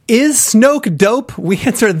Is Snoke dope? We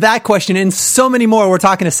answer that question and so many more. We're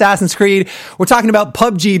talking Assassin's Creed. We're talking about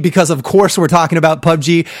PUBG because, of course, we're talking about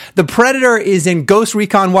PUBG. The Predator is in Ghost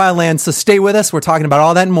Recon Wildlands, so stay with us. We're talking about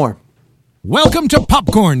all that and more. Welcome to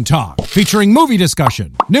Popcorn Talk, featuring movie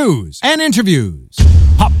discussion, news, and interviews.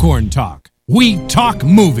 Popcorn Talk. We talk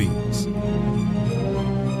movies.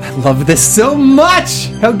 I love this so much.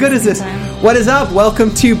 How good is this? What is up?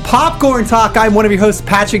 Welcome to Popcorn Talk. I'm one of your hosts,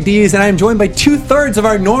 Patrick Dees, and I'm joined by 2/3 of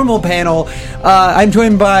our normal panel. I'm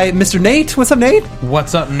joined by Mr. Nate. What's up, Nate?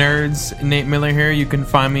 What's up, nerds? Nate Miller here. You can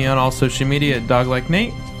find me on all social media at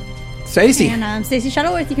DogLikeNate. Stacey. And I'm Stacey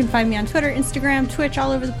Shuttleworth. You can find me on Twitter, Instagram, Twitch,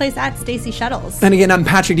 all over the place at Stacey Shuttles. And again, I'm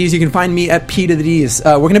Patrick Dees. You can find me at P to the D's.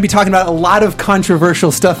 We're going to be talking about a lot of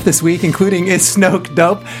controversial stuff this week, including is Snoke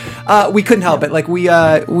dope? We couldn't help it. Like we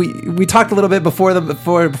talked a little bit before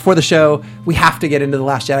the show. We have to get into The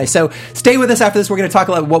Last Jedi. So stay with us after this. We're going to talk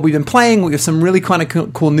about what we've been playing. We have some really kind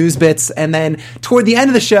of cool news bits, and then toward the end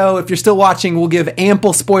of the show, if you're still watching, we'll give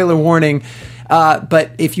ample spoiler warning.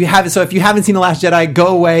 But if you haven't seen The Last Jedi, go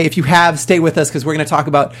away. If you have, stay with us because we're going to talk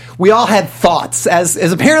about. We all had thoughts, as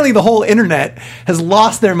apparently the whole internet has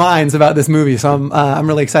lost their minds about this movie. So I'm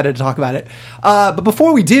really excited to talk about it. But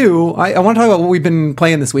before we do, I want to talk about what we've been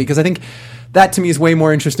playing this week because I think that to me is way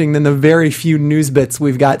more interesting than the very few news bits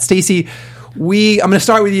we've got. Stacey, I'm going to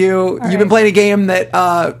start with you. You've been playing a game that,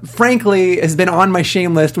 frankly, has been on my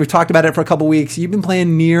shame list. We've talked about it for a couple weeks. You've been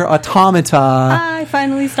playing Nier Automata. I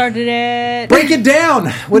finally started it. Break it down.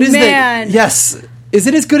 What is Man. it? Yes. Is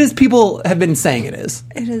it as good as people have been saying it is?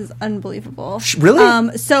 It is unbelievable.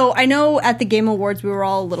 Really? So I know at the Game Awards we were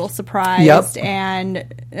all a little surprised, and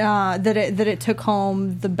that it took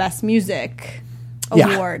home the Best Music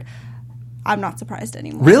award. I'm not surprised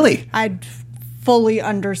anymore. Really? I fully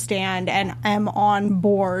understand and am on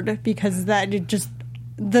board because that it just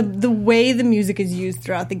the way the music is used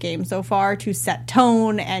throughout the game so far to set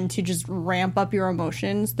tone and to just ramp up your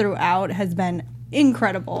emotions throughout has been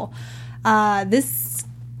incredible. This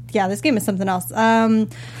game is something else.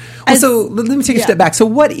 So let me take a step back. So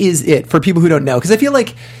what is it for people who don't know? Because I feel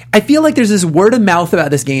like there's this word of mouth about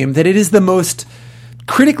this game that it is the most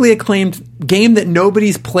critically acclaimed game that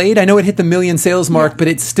nobody's played. I know it hit the 1 million sales mark, but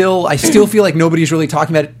I still feel like nobody's really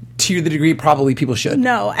talking about it to the degree probably people should.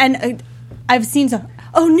 No, and I've seen some.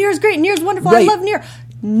 Oh, Nier's great. Nier's wonderful. Right. I love Nier.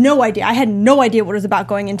 No idea. I had no idea what it was about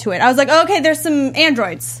going into it. I was like, okay, there's some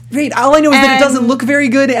androids. Right. All I know is that it doesn't look very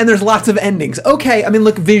good, and there's lots of endings. Okay. I mean,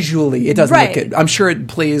 look, visually, it doesn't look good. I'm sure it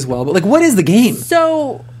plays well, but what is the game?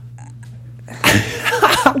 So,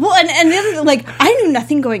 well, and the other thing, I knew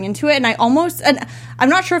nothing going into it, and I'm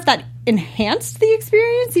not sure if that enhanced the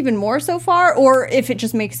experience even more so far, or if it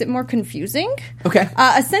just makes it more confusing. Okay.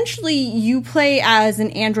 Essentially, you play as an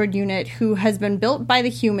android unit who has been built by the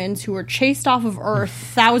humans who were chased off of Earth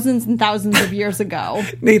thousands and thousands of years ago.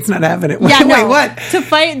 Nate's not having it. Wait, what? To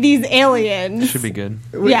fight these aliens. Should be good.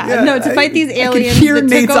 To fight these aliens. I can hear that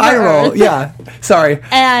Nate's took over eye roll. Earth. Yeah. Sorry.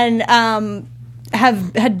 And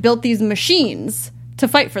had built these machines to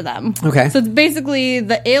fight for them. Okay. So it's basically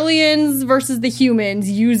the aliens versus the humans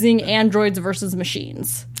using androids versus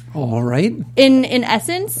machines. All right. In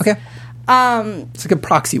essence. Okay. It's like a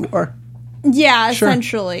proxy war. Yeah, Sure.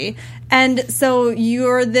 essentially. And so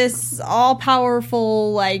you're this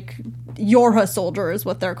all-powerful, Yorha soldier is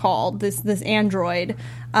what they're called, this android,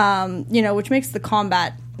 which makes the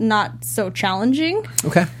combat not so challenging.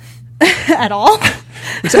 Okay. At all.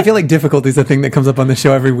 Which I feel like difficulty is a thing that comes up on the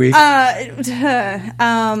show every week. It's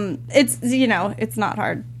it's not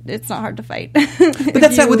hard. It's not hard to fight. But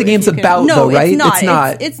that's not what the game's about, though, right? It's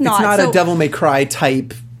not. It's not a Devil May Cry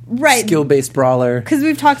type skill-based brawler. Because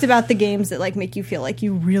we've talked about the games that make you feel like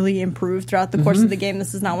you really improve throughout the course of the game.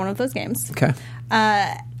 This is not one of those games. Okay.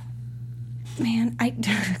 Man, I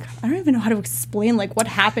don't even know how to explain what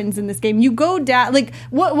happens in this game. You go down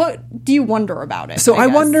what do you wonder about it? So I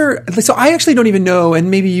wonder. So I actually don't even know,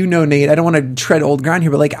 and maybe you know, Nate. I don't want to tread old ground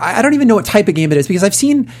here, but I don't even know what type of game it is because I've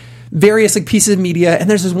seen various pieces of media, and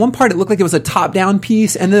there's this one part it looked like it was a top-down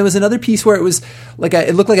piece, and there was another piece where it was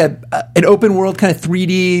it looked like an open world kind of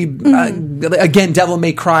 3D again Devil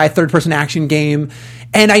May Cry third-person action game.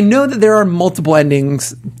 And I know that there are multiple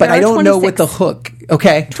endings, but I don't know what the hook.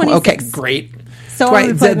 Okay. 26. Okay, great. So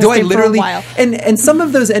do I literally for a while. And some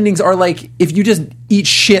of those endings are if you just eat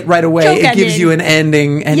shit right away, it gives you an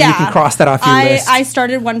ending and you can cross that off your list. I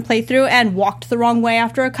started one playthrough and walked the wrong way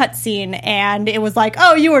after a cutscene, and it was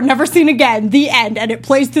oh, you were never seen again, the end, and it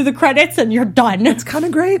plays through the credits and you're done. It's kind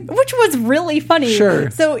of great. Which was really funny.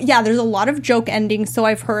 Sure. So yeah, there's a lot of joke endings, so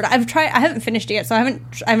I've heard. I haven't finished it yet, so I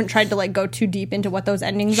haven't tried to go too deep into what those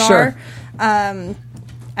endings are.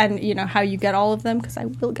 and how you get all of them, because I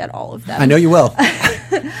will get all of them. I know you will.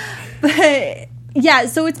 But yeah,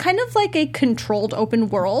 so it's kind of like a controlled open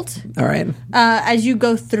world. All right. As you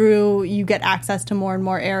go through, you get access to more and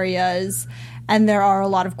more areas. And there are a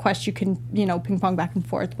lot of quests you can, ping pong back and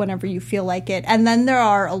forth whenever you feel like it. And then there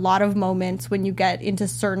are a lot of moments when you get into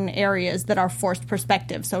certain areas that are forced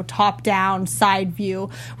perspective. So top down, side view,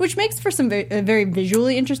 which makes for some very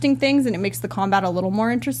visually interesting things, and it makes the combat a little more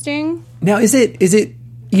interesting. Now, is it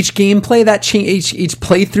each gameplay that each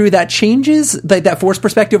playthrough that changes, like that forced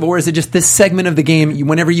perspective, or is it just this segment of the game?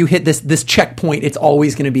 Whenever you hit this checkpoint, it's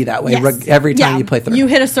always going to be that way every time you play through. You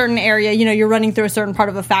hit a certain area, you're running through a certain part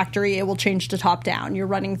of a factory, it will change to top down. You're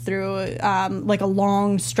running through like a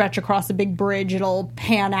long stretch across a big bridge, it'll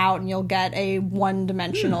pan out, and you'll get a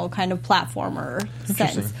one-dimensional kind of platformer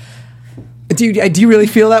sense. Do you really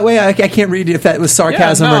feel that way? I can't read if that was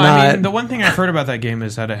sarcasm or not. I mean, the one thing I've heard about that game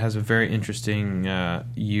is that it has a very interesting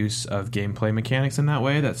use of gameplay mechanics in that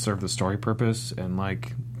way that serve the story purpose, and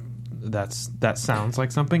like that sounds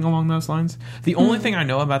like something along those lines. The only thing I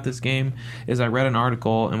know about this game is I read an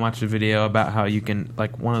article and watched a video about how you can,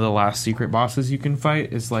 like, one of the last secret bosses you can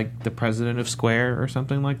fight is like the president of Square or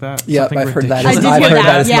something like that. Yeah, something I've heard that. I did I've hear heard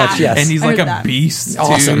that as that, much. yeah. Yes, and he's like a beast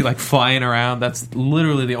Awesome. too, like flying around. That's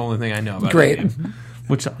literally the only thing I know about Great. the game,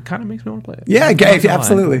 which kind of makes me want to play it. Yeah, I'm not gonna lie.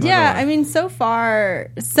 absolutely. I'm not Yeah, gonna lie. I mean, so far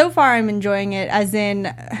I'm enjoying it, as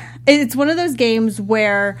in, it's one of those games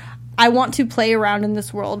where I want to play around in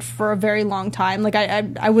this world for a very long time. Like,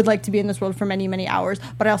 I would like to be in this world for many, many hours,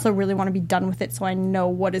 but I also really want to be done with it so I know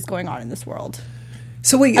what is going on in this world.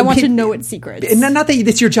 So wait, I want to know its secrets. And not that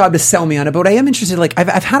it's your job to sell me on it, but I am interested. Like,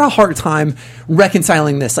 I've had a hard time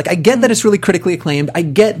reconciling this. Like, I get that it's really critically acclaimed. I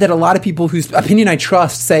get that a lot of people whose opinion I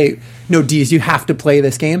trust say, no, Deez, you have to play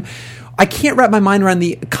this game. I can't wrap my mind around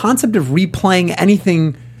the concept of replaying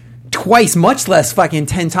anything twice, much less fucking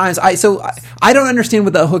 10 times. I don't understand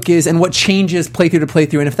what the hook is and what changes playthrough to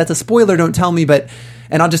playthrough. And if that's a spoiler, don't tell me,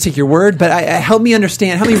 and I'll just take your word, but help me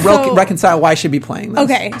understand, help me reconcile why I should be playing this.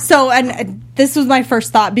 Okay, so, and this was my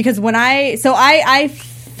first thought, because when I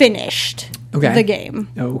finished the game.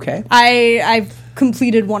 Okay. I've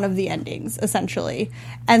completed one of the endings, essentially.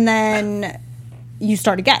 And then you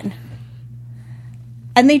start again.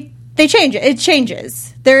 And they change it. It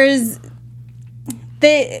changes.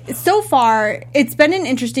 So far, it's been an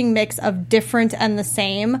interesting mix of different and the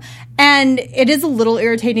same. And it is a little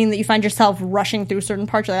irritating that you find yourself rushing through certain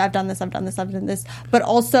parts. You're like, I've done this. But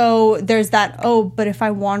also, there's that, but if I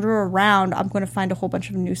wander around, I'm going to find a whole bunch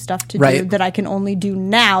of new stuff to do that I can only do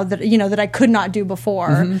now, that I could not do before.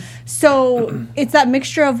 Mm-hmm. So it's that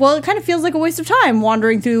mixture of, it kind of feels like a waste of time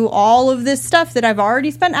wandering through all of this stuff that I've already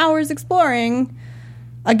spent hours exploring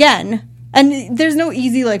again. And there's no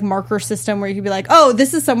easy, like, marker system where you can be like,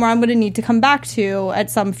 this is somewhere I'm going to need to come back to at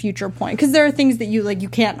some future point. Because there are things that you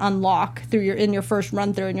can't unlock in your first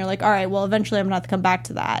run through, and you're like, all right, well, eventually I'm going to have to come back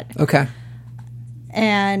to that. Okay.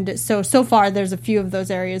 And so far there's a few of those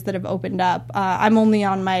areas that have opened up. I'm only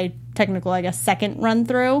on my technical, I guess, second run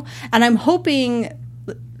through, and I'm hoping.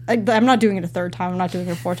 I'm not doing it a third time. I'm not doing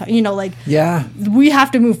it a fourth time. Yeah. We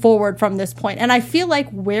have to move forward from this point. And I feel like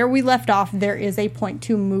where we left off, there is a point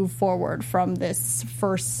to move forward from this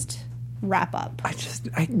first wrap up.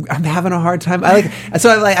 I'm having a hard time. I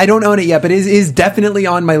don't own it yet, but it is definitely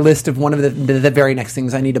on my list of one of the very next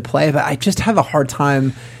things I need to play. But I just have a hard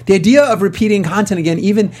time. The idea of repeating content again,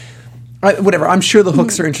 even. Whatever. I'm sure the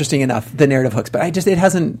hooks are interesting enough, the narrative hooks, but it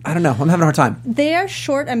hasn't. I don't know. I'm having a hard time. They are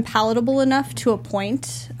short and palatable enough to a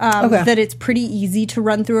point that it's pretty easy to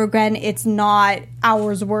run through again. It's not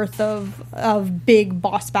hours worth of big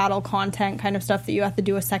boss battle content kind of stuff that you have to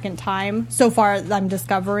do a second time. So far, I'm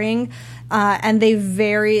discovering, and they've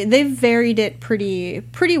varied it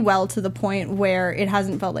pretty well to the point where it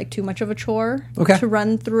hasn't felt like too much of a chore to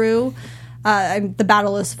run through. The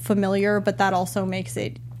battle is familiar, but that also makes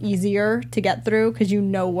it easier to get through because you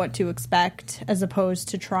know what to expect as opposed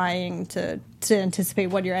to trying to anticipate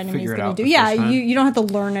what your enemy is going to do. Yeah, you don't have to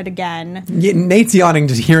learn it again. Yeah, Nate's yawning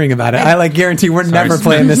just hearing about it. I guarantee we're never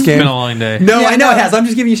playing this game. It's been a long day. No, I know it has. I'm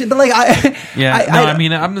just giving you shit. But I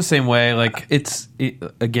mean, I'm the same way. Like,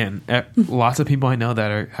 again, lots of people I know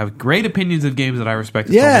that have great opinions of games that I respect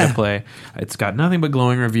and told me to play. It's got nothing but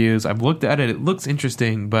glowing reviews. I've looked at it. It looks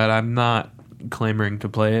interesting, but I'm not clamoring to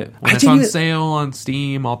play it. When it's on sale on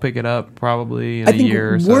Steam, I'll pick it up probably in a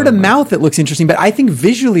year or so. Word of mouth, it looks interesting, but I think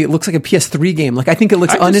visually it looks like a PS3 game. Like, I think it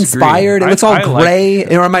looks uninspired. It looks all gray.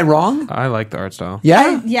 Or am I wrong? I like the art style.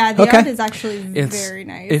 Yeah? The art is actually very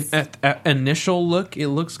nice. At initial look, it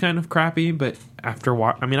looks kind of crappy, but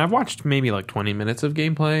I've watched maybe like 20 minutes of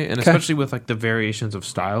gameplay, and especially with like the variations of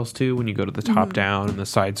styles too, when you go to the top down and the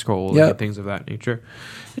side scroll and things of that nature,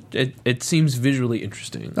 it seems visually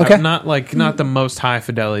interesting. Okay. Not the most high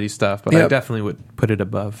fidelity stuff, but I definitely would put it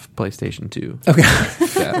above PlayStation 2 Okay.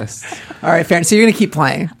 status. All right, fair. So you're going to keep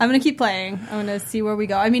playing. I'm going to keep playing. I'm going to see where we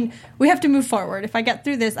go. I mean, we have to move forward. If I get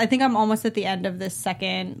through this, I think I'm almost at the end of this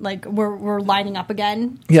second. Like, we're lining up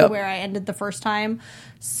again to where I ended the first time.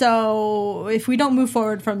 So if we don't move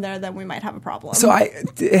forward from there, then we might have a problem. So I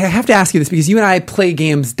have to ask you this because you and I play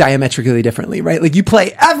games diametrically differently, right? Like you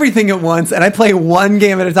play everything at once and I play one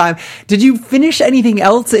game at a time. Did you finish anything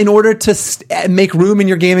else in order to make room in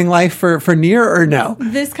your gaming life for Nier or no?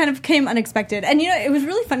 This kind of came unexpected. And, it was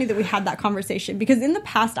really funny that we had that conversation because in the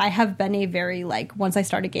past, I have been a very, once I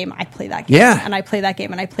start a game, I play that game. Yeah. And I play that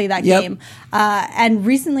game and I play that game. And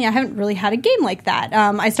recently, I haven't really had a game like that.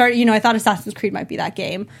 I started, I thought Assassin's Creed might be that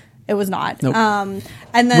game. It was not. Nope. And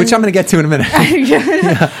then, which I'm going to get to in a minute.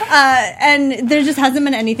 And there just hasn't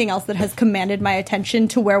been anything else that has commanded my attention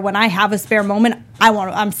to where when I have a spare moment,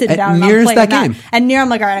 I'm sitting down and I'm playing that game. And Nier, I'm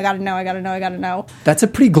like, all right, I got to know. That's a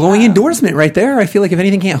pretty glowing endorsement right there. I feel like if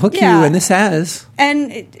anything can't hook you, and this has.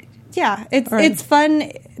 And it's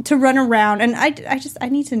fun to run around, and I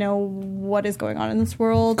need to know what is going on in this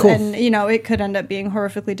world. Cool. And it could end up being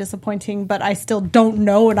horrifically disappointing, but I still don't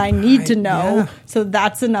know, and I need to know. Yeah. So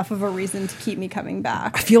that's enough of a reason to keep me coming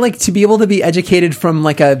back. I feel like to be able to be educated from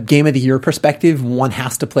like a Game of the Year perspective, one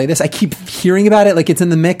has to play this. I keep hearing about it, like it's in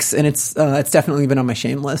the mix, and it's definitely been on my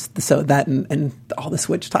shame list. So that and all the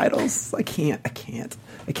Switch titles, I can't.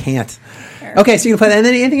 Okay, so you can play that. And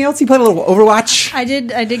then anything else? You played a little Overwatch? I did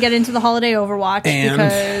get into the holiday Overwatch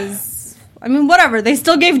because whatever. They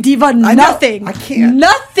still gave Diva nothing. I can't.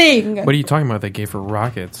 Nothing. What are you talking about? They gave her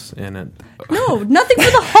rockets in it. No, nothing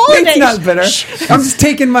for the holidays. It's not better. I'm just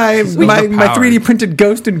taking my 3D printed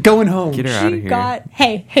ghost and going home. Get her out of here.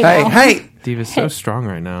 Hey. Diva's so strong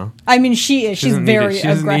right now. I mean, she is. She's very aggressive. She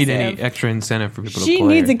doesn't need any extra incentive for people to play. She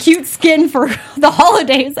needs a cute skin for the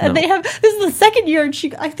holidays, and this is the second year, and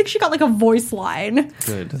I think she got like a voice line.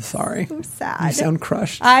 Good. Sorry. So sad. You sound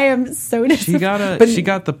crushed. I am so disappointed. She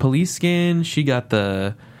got the police skin. She got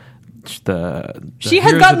the she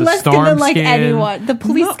has gotten less skin than like anyone. The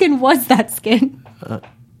police skin was that skin.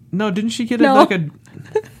 No, didn't she get like a?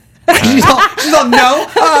 She's all no.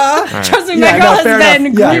 Right. Trust me, my girl has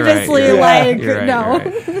been grievously no.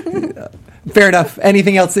 Fair enough.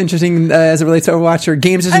 Anything else interesting as it relates to Overwatch or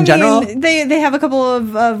games just in general? They have a couple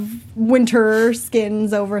of winter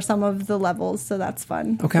skins over some of the levels, so that's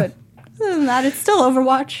fun. Okay. But other than that, it's still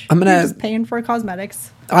Overwatch. You're just paying for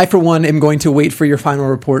cosmetics. I, for one, am going to wait for your final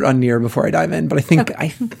report on Nier before I dive in, but I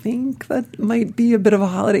think that might be a bit of a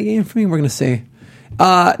holiday game for me. We're going to see.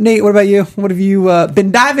 Nate, what about you? What have you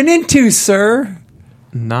been diving into, sir?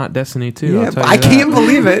 Not Destiny 2. Yeah, I can't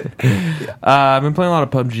believe it. I've been playing a lot of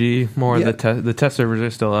PUBG. More the test servers are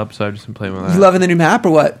still up, so I've just been playing with that. You loving the new map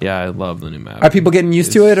or what? Yeah, I love the new map. Are people getting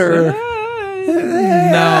used to it or?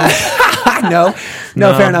 No.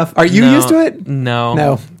 No, fair enough. Are you used to it?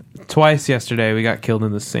 No. Twice yesterday, we got killed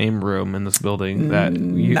in the same room in this building.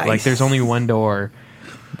 Nice. There's only one door.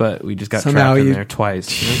 But we just got trapped in there twice.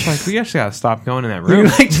 And it's like, we actually got to stop going in that room. You're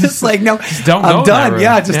no, just don't I'm go done.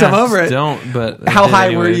 Yeah, I'm over it. Don't. But how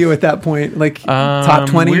high were you at that point? Like top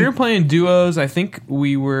 20? We were playing duos. I think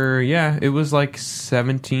we were. Yeah, it was like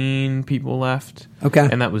 17 people left. Okay,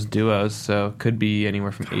 and that was duos. So could be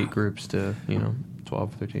anywhere from 8 groups to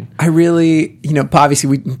 12, 13. I really,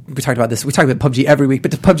 obviously we talked about this. We talk about PUBG every week,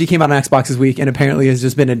 but PUBG came out on Xbox this week and apparently has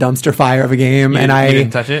just been a dumpster fire of a game. You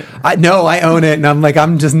didn't touch it? No, I own it. And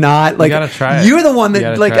I'm just not like, you gotta try it. You're the one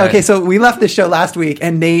that okay, so we left this show last week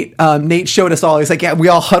and Nate showed us all. He's like, yeah, we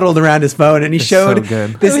all huddled around his phone and he showed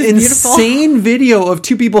this insane video of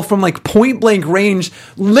 2 people from like point blank range,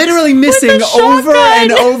 literally missing over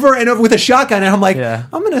and over and over with a shotgun. And I'm like, I'm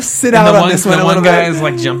going to sit out on this one a little bit. The one guy is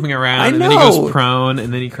like jumping around and then he goes prone.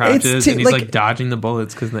 And then he crouches and he's like dodging the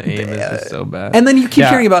bullets because the aim is just so bad. And then you keep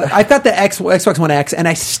hearing about I've got the Xbox One X and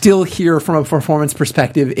I still hear from a performance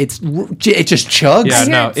perspective it just chugs. Yeah,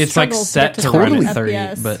 no, it's like set to run at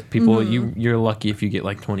 30, but people you're lucky if you get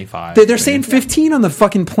like 25. They're saying 15 on the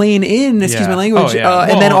fucking plane in, excuse my language.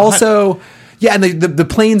 And then also yeah, and the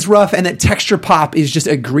plane's rough, and that texture pop is just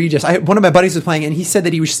egregious. One of my buddies was playing, and he said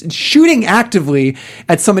that he was shooting actively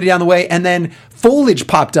at somebody down the way, and then foliage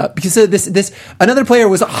popped up because this another player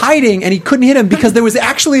was hiding and he couldn't hit him because there was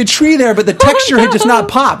actually a tree there, but the texture had just not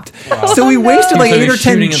popped. So we wasted like 8 or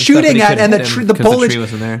 10 shooting at, and the foliage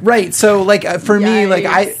wasn't there. Right. So like for me, like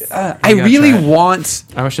I really want.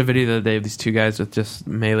 I watched a video the other day of these two guys with just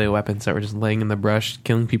melee weapons that were just laying in the brush,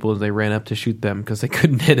 killing people as they ran up to shoot them because they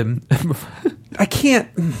couldn't hit him. I can't.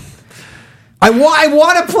 I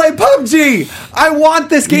want to play PUBG. I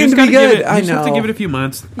want this game to be good. I know. You just have to give it a few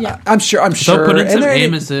months. Yeah. I'm sure. They'll put in some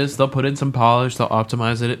aim assist. They'll put in some polish. They'll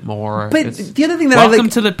optimize it more. But the other thing that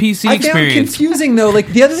welcome to the PC experience. I found confusing though. Like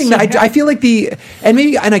the other thing that I feel like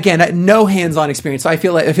and again, no hands-on experience. So I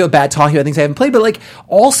feel bad talking about things I haven't played. But like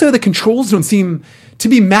also the controls don't seem to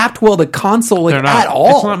be mapped well to console at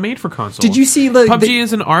all. It's not made for console. Did you see PUBG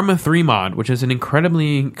is an Arma 3 mod, which is an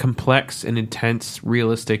incredibly complex and intense,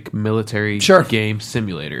 realistic military game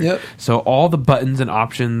simulator. Yep. So all the buttons and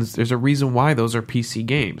options, there's a reason why those are PC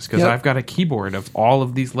games, because I've got a keyboard of all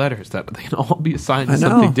of these letters that they can all be assigned to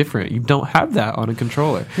something different. You don't have that on a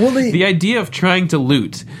controller. Well, the idea of trying to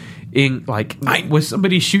loot in with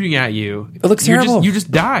somebody shooting at you, it looks terrible. You just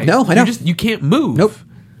die. No, I know. You can't move.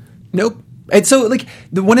 Nope. And so, like,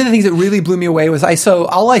 one of the things that really blew me away was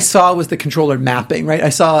all I saw was the controller mapping, right? I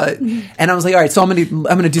saw it, and I was like, all right, so I'm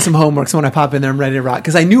gonna do some homework. So when I pop in there, I'm ready to rock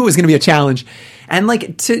because I knew it was gonna be a challenge. And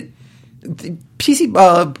like PC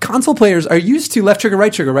console players are used to left trigger,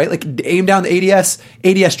 right trigger, right? Like aim down the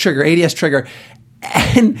ADS trigger.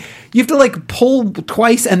 And you have to like pull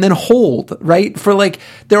twice and then hold, right? For like,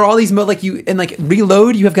 there are all these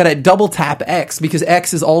reload, you have got to double tap X because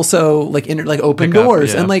X is also like open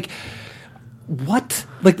doors and like. What?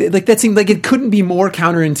 Like that seemed like it couldn't be more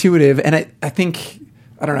counterintuitive, and I think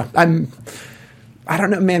I don't know,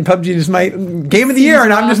 man. PUBG is my game of the year,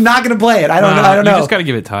 and I'm just not going to play it. I don't know. You just got to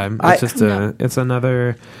give it time. It's it's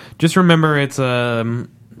another. Just remember, it's an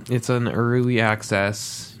early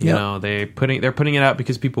access. You know, they're putting it out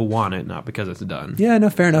because people want it, not because it's done. Yeah, no,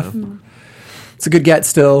 fair enough. It's a good get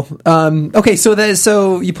still. Okay,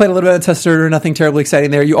 so you played a little bit of Tester, nothing terribly exciting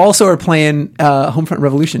there. You also are playing Homefront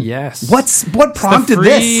Revolution. Yes. What prompted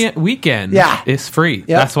this? This? Weekend. Yeah. It's free. Yep.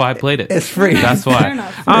 That's why I played it. It's free. That's why. Fair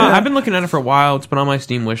enough. I've been looking at it for a while. It's been on my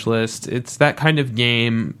Steam wish list. It's that kind of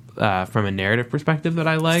game from a narrative perspective that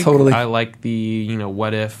I like. Totally. I like the,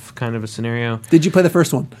 what if kind of a scenario. Did you play the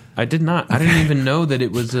first one? I did not. I didn't even know that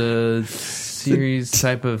it was a series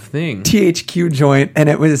type of thing. THQ joint, and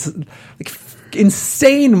it was like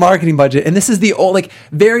insane marketing budget, and this is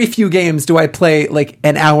very few games do I play like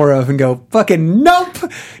an hour of and go fucking nope.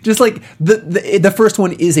 Just like the first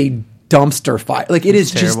one is a dumpster fire. Like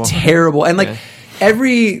it's terrible. Just terrible, and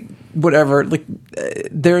every whatever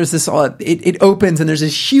there's this it opens and there's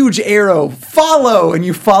this huge arrow follow, and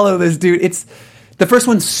you follow this dude. It's the first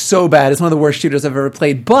one's so bad. It's one of the worst shooters I've ever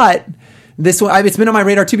played, but. This one, it's been on my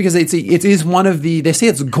radar too because it is one of the. They say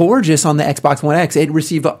it's gorgeous on the Xbox One X. It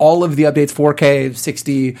received all of the updates, 4K,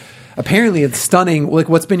 60. Apparently, it's stunning. Like,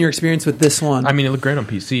 what's been your experience with this one? I mean, it looked great on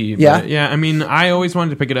PC. Yeah, yeah. I mean, I always wanted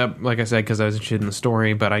to pick it up, like I said, because I was interested in the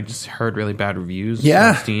story. But I just heard really bad reviews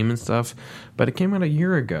on Steam and stuff. But it came out a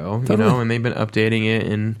year ago, totally. and they've been updating it.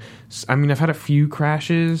 And I mean, I've had a few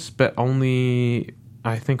crashes, but only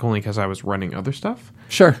because I was running other stuff.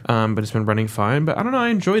 Sure. But it's been running fine. But I don't know, I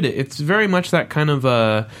enjoyed it. It's very much that kind of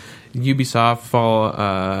Ubisoft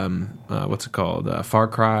what's it called? Far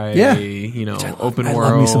Cry. Yeah. Open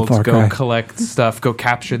world. Go collect stuff. Go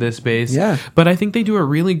capture this base. Yeah. But I think they do a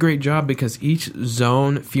really great job because each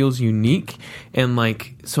zone feels unique. And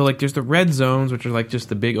there's the red zones, which are like just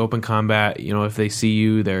the big open combat. If they see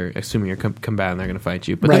you, they're assuming you're combatant, they're going to fight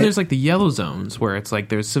you. But then there's like the yellow zones where it's like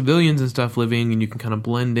there's civilians and stuff living, and you can kind of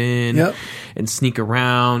blend in and sneak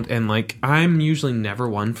around. And I'm usually never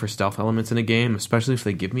one for stealth elements in a game, especially if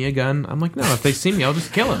they give me a gun. I'm like, no, if they see me, I'll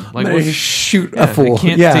just kill them. Just shoot a fool.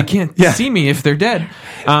 They can't see me if they're dead.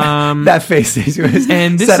 That face is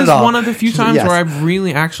and this is one of the few times where I've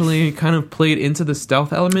really actually kind of played into the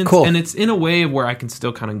stealth elements. Cool. And it's in a way where I can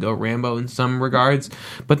still kind of go Rambo in some regards,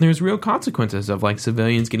 but there's real consequences of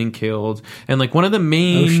civilians getting killed. And one of the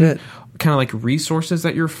main kind of resources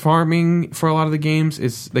that you're farming for a lot of the games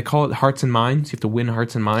is they call it hearts and minds. You have to win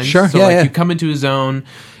hearts and minds. Sure. So you come into a zone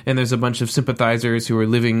and there's a bunch of sympathizers who are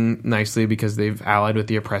living nicely because they've allied with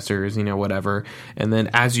the oppressors, whatever. And then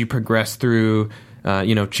as you progress through,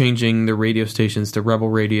 changing the radio stations to rebel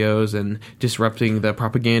radios and disrupting the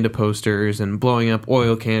propaganda posters and blowing up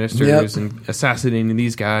oil canisters and assassinating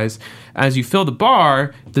these guys. As you fill the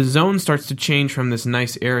bar, the zone starts to change from this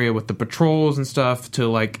nice area with the patrols and stuff to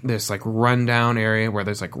like this like rundown area where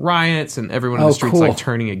there's like riots and everyone in the streets like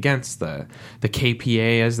turning against the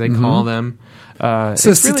KPA as they call them. So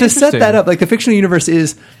to set that up, like the fictional universe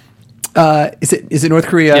is it North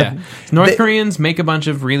Korea? Yeah. North Koreans make a bunch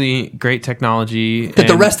of really great technology that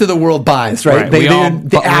the rest of the world buys, right?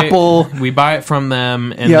 Apple. We buy it from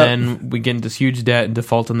them, and then we get into this huge debt and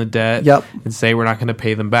default on the debt and say we're not going to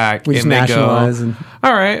pay them back. We just nationalize.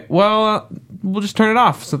 All right, well, we'll just turn it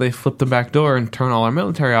off. So they flip the back door and turn all our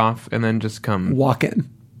military off and then just come. Walk in.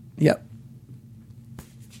 Yep.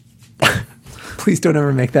 Please don't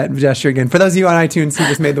ever make that gesture again. For those of you on iTunes, he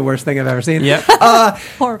just made the worst thing I've ever seen. Yep.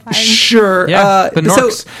 Horrifying. Sure. Yeah, the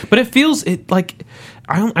Norks. But it feels like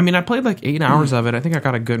I played like 8 hours of it. I think I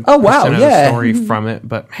got a good percent of the story from it.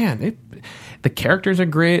 But man, the characters are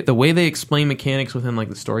great. The way they explain mechanics within like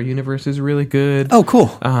the story universe is really good. Oh, cool.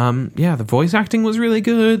 The voice acting was really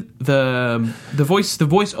good. The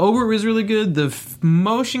voice over was really good. The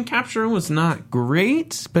motion capture was not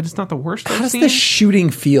great, but it's not the worst I've seen. How does the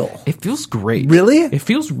shooting feel? It feels great. Really? It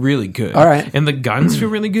feels really good. All right. And the guns feel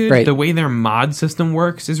really good. Great. The way their mod system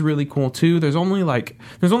works is really cool too. There's only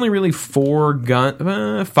really 5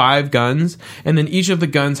 guns, and then each of the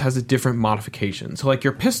guns has a different modification. So like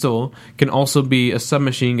your pistol can also be a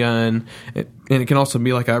submachine gun, and it can also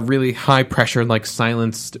be like a really high pressure, like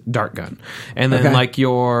silenced dart gun. And then like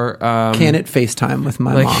your can it FaceTime with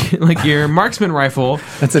my mom? Like your marksman rifle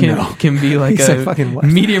That's a no. can be like a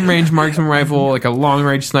fucking medium range marksman rifle, like a long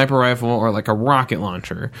range sniper rifle, or like a rocket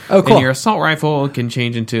launcher. Oh, cool. And your assault rifle can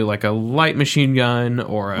change into like a light machine gun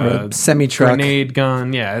or a semi-truck grenade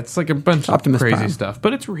gun. Yeah, it's like a bunch Optimus of crazy Prime. stuff,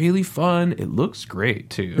 but it's really fun. It looks great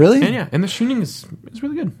too. Really? And the shooting is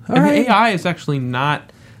really good. All and right. the AI is actually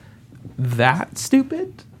not that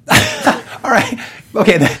stupid. All right.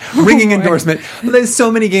 Okay, ringing endorsement. There's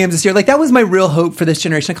so many games this year. Like, that was my real hope for this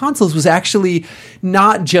generation of consoles, was actually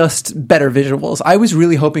not just better visuals. I was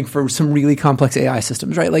really hoping for some really complex AI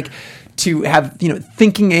systems, right? Like, to have,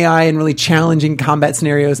 thinking AI and really challenging combat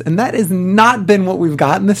scenarios. And that has not been what we've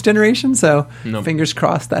got in this generation. So, fingers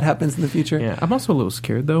crossed that happens in the future. Yeah, I'm also a little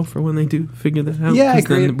scared, though, for when they do figure that out. Yeah, I 'cause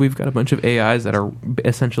agree. Then we've got a bunch of AIs that are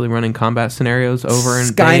essentially running combat scenarios over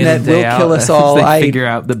and day in Skynet and day will out kill us as all. They figure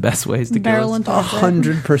out the best ways to kill Barrel us. into it.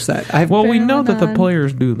 100%. Well, we know that the Barrel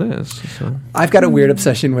players do this. So. I've got a weird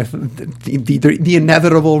obsession with the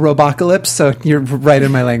inevitable robocalypse. So you're right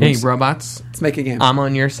in my Hey, language. robots, Let's make a game. I'm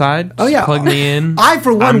on your side. Oh, Just yeah. plug me in. I,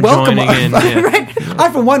 for one, I'm welcome joining in. Yeah. right?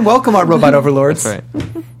 I, for one, welcome our robot overlords. That's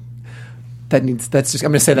right. That's just,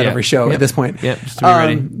 I'm going to say that every show at this point. Yeah, just to be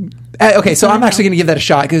ready. Okay, so I'm actually going to give that a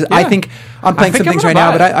shot because I think I'm playing some things right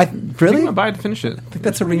now, but I think really I'm gonna buy it to finish it. I think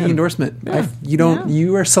that's a ringing endorsement. Yeah.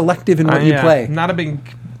 You are selective in what you play. Not a big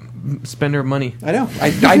spender of money. I know.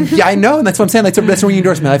 I know, and that's what I'm saying. That's a ringing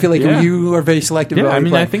endorsement. I feel like you are very selective. Yeah, about what you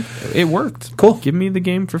play. I think it worked. Cool. Give me the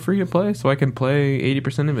game for free to play so I can play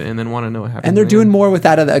 80% of it and then want to know what happens. And they're doing later. more with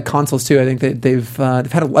that at consoles too. I think that they've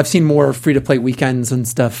had. I've seen more free to play weekends and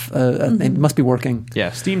stuff. It must be working.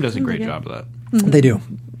 Yeah, Steam does a great job of that. They do.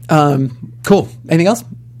 Cool. Anything else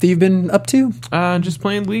that you've been up to? Just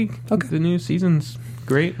playing League. Okay. The new season's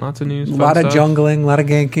great. Lots of news. A lot of jungling, a lot of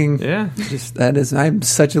ganking. Yeah. I'm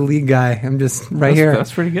such a League guy. I'm just here.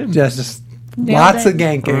 That's pretty good. Just Nailed lots it. of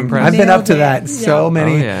ganking. I'm impressed. I've been up to Nailed that. it. So Yeah.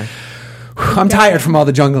 many. Oh, yeah. I'm tired from all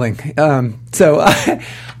the jungling. So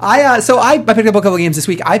I picked up a couple of games this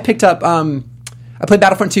week. I picked up. I played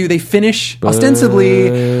Battlefront 2. They finish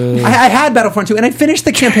ostensibly. I had Battlefront 2, and I finished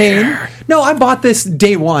the campaign. No, I bought this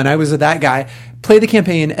day one. I was that guy. Played the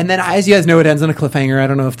campaign, and then, as you guys know, it ends on a cliffhanger. I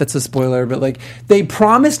don't know if that's a spoiler, but like they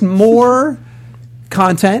promised more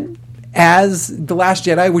content as The Last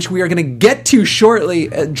Jedi, which we are going to get to shortly,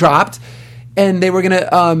 dropped, and they were going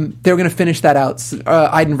to finish that out.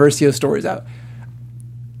 Iden Versio stories out.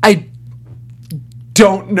 I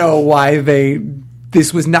don't know why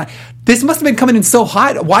this must have been coming in so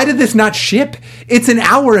hot. Why did this not ship? It's an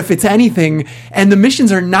hour if it's anything, and the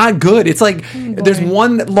missions are not good. It's like there's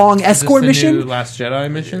one long escort mission. New Last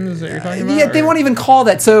Jedi missions that you're talking about? Yeah, they won't even call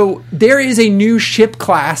that. So there is a new ship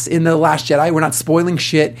class in The Last Jedi. We're not spoiling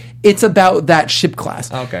shit. It's about that ship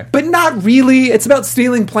class. Okay. But not really. It's about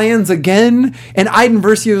stealing plans again, and Iden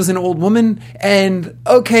Versio is an old woman, and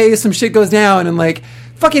okay, some shit goes down, and like...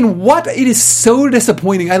 Fucking what? It is so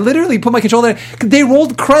disappointing. I literally put my controller there. They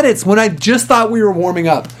rolled credits when I just thought we were warming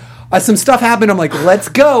up. some stuff happened. I'm like, let's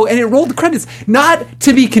go. And it rolled the credits. Not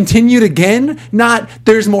to be continued again. Not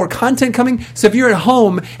there's more content coming. So if you're at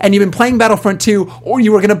home and you've been playing Battlefront 2 or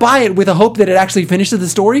you were going to buy it with a hope that it actually finishes the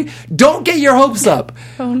story, don't get your hopes up.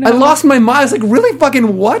 Oh, no. I lost my mind. I was like, really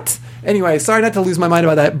fucking what? Anyway, sorry not to lose my mind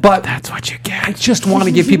about that. But That's what you get. I just want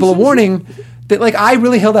to give people a warning that like I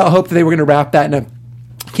really held out hope that they were going to wrap that in a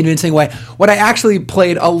convincing way. What I actually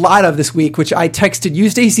played a lot of this week, which I texted you,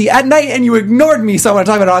 Stacey, at night, and you ignored me, so I want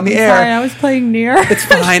to talk about it on the air. Sorry, I was playing Nier. It's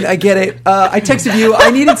fine. I get it. I texted you. I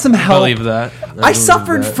needed some help. Believe that. I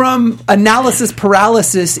suffered from analysis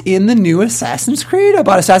paralysis in the new Assassin's Creed. I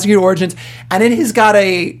bought Assassin's Creed Origins, and it has got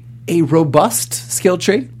a robust skill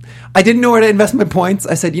tree. I didn't know where to invest my points.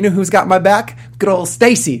 I said, you know who's got my back? Good old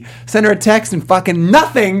Stacey. Send her a text and fucking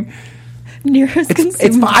nothing. Nier has consumed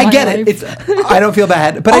It's fine. I my get life. it. I don't feel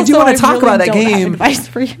bad, but I do Also, want to talk really about that don't have game. advice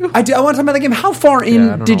for you. I do. I want to talk about that game. How far in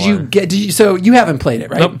I don't did know you why. get? So you haven't played it,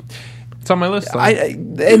 right? Nope. It's on my list.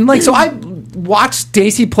 Though. So I watched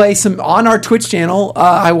Stacey play some on our Twitch channel.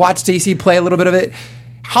 I watched Stacey play a little bit of it.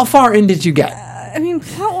 How far in did you get? I mean,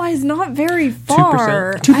 plot wise, not very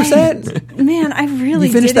far. 2%? Man, I really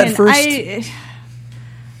You finished that didn't. first?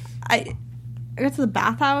 I got to the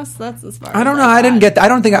bathhouse. That's as far. I don't as know. I didn't get. I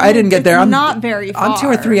don't think I didn't get there. It's I'm not very far. I'm 2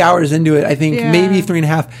 or 3 hours into it. I think Yeah. maybe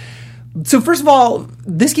 3.5. So first of all,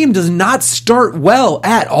 this game does not start well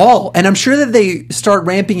at all, and I'm sure that they start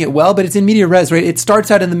ramping it well. But it's in media res, right? It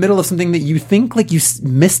starts out in the middle of something that you think like you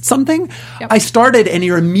missed something. Yep. I started, and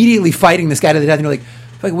you're immediately fighting this guy to the death, and you're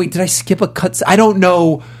like, wait, did I skip a cut? I don't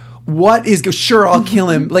know what is. Sure, I'll kill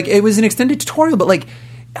him. Like it was an extended tutorial, but like.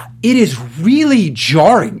 It is really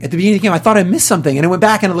jarring at the beginning of the game. I thought I missed something, and I went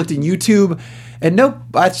back and I looked at YouTube, and nope,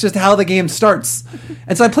 that's just how the game starts.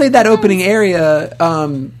 And so I played that opening area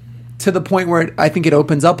to the point where I think it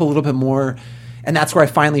opens up a little bit more, and that's where I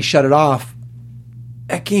finally shut it off.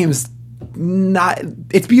 That game's not.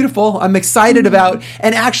 It's beautiful. I'm excited about,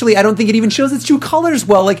 and actually, I don't think it even shows its true colors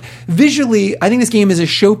well. Like visually, I think this game is a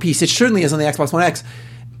showpiece. It certainly is on the Xbox One X.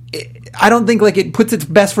 I don't think like it puts its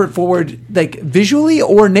best foot forward like visually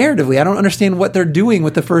or narratively. I don't understand what they're doing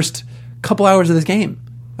with the first couple hours of this game.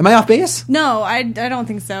 Am I off base? No, I don't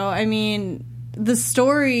think so. I mean, the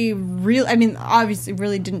story really. I mean, obviously,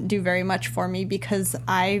 really didn't do very much for me because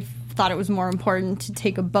I thought it was more important to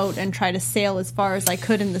take a boat and try to sail as far as I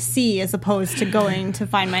could in the sea as opposed to going to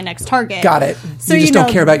find my next target. Got it. So you just know,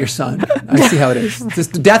 don't care about your son. I see how it is.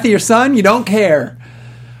 Just the death of your son, you don't care.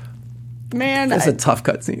 Man, That's a tough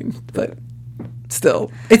cutscene, but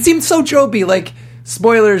still, it seemed so tropey. Like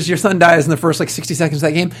spoilers, your son dies in the first like 60 seconds of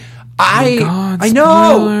that game. I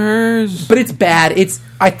know, Spoilers. but it's bad.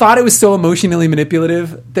 I thought it was so emotionally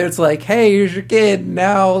manipulative that it's like, hey, here's your kid.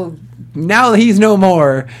 Now he's no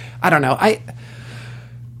more. I don't know. I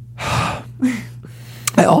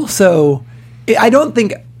also, I don't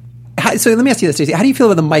think. So let me ask you this, Stacey. How do you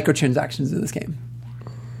feel about the microtransactions in this game?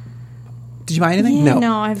 Did you buy anything? yeah,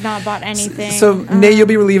 no, I've not bought anything. So, Nay, you'll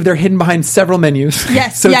be relieved they're hidden behind several menus.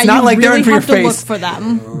 yes, so it's not you like they're really in for your have to face. look for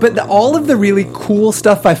them. But all of the really cool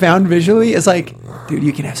stuff I found visually is like, dude,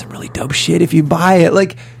 you can have some really dope shit if you buy it.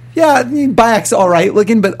 Like, yeah, Bayek's all right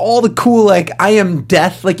looking, but all the cool, like, I am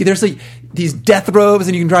death. Like, there's like these death robes,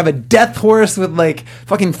 and you can drive a death horse with like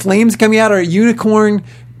fucking flames coming out, or a unicorn.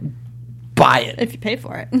 Buy it. If you pay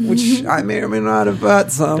for it. Which I may or may not have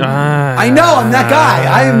bought some. Ah. I know, I'm that guy.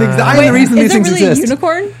 I am the reason Is these it things really exist. a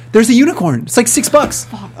unicorn? There's a unicorn. It's like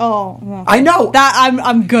 $6. Oh, well, I know. that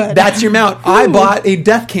I'm good. That's your mount. I bought a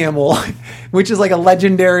death camel, which is like a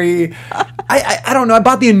legendary. I don't know. I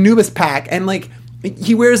bought the Anubis pack, and like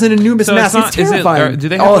he wears an Anubis So mask. It's terrifying. do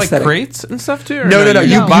they have All like aesthetic. crates and stuff too? Or No.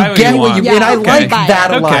 You buy get what you. want. And I Yeah, okay. like Buy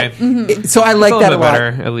that a it. lot. Okay. So I like It's a that a little lot.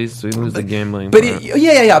 bit better. At least we lose the gambling. But part.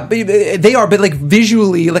 yeah. But they are. But like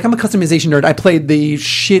visually, like I'm a customization nerd. I played the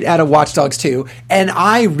shit out of Watch Dogs 2, and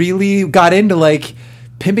I really got into like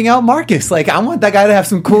pimping out Marcus. Like I want that guy to have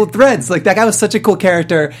some cool threads. Like that guy was such a cool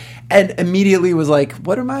character, and immediately was like,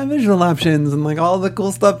 what are my visual options and like all the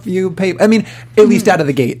cool stuff you pay. I mean, at least out of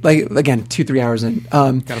the gate. Like again, 2-3 hours in.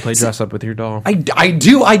 Gotta play dress up with your doll. I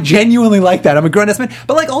do. I genuinely like that. I'm a grown-ass man.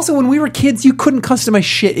 But like also when we were kids, you couldn't customize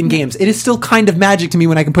shit in games. It is still kind of magic to me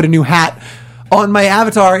when I can put a new hat on my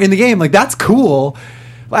avatar in the game. Like that's cool.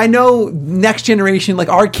 I know next generation, like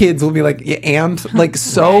our kids will be like amped, like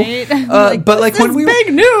so. Right? But like when we were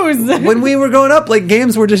big news. when we were growing up, like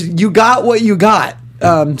games were just you got what you got.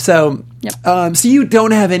 So you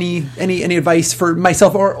don't have any advice for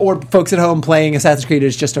myself or folks at home playing Assassin's Creed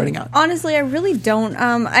is just starting out? Honestly, I really don't.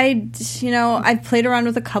 I've played around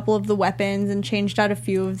with a couple of the weapons and changed out a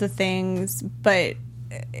few of the things, but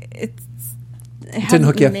Didn't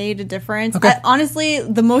hook you. Made a difference. Okay. Honestly,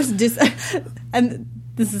 the most and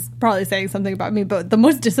this is probably saying something about me, but the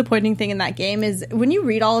most disappointing thing in that game is when you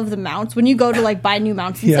read all of the mounts, when you go to like buy new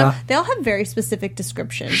mounts and Yeah. stuff, they all have very specific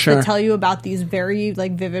descriptions Sure. that tell you about these very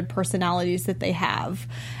like vivid personalities that they have.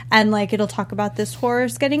 And like it'll talk about this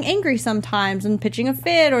horse getting angry sometimes and pitching a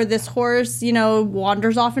fit, or this horse,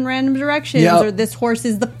 wanders off in random directions, Yep. or this horse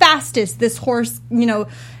is the fastest. This horse,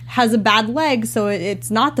 has a bad leg, so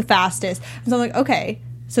it's not the fastest. So I'm like, okay,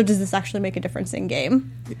 so does this actually make a difference in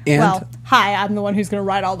game? And? Well, hi, I'm the one who's going to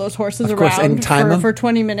ride all those horses Of course, and around time them. for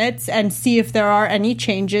 20 minutes and see if there are any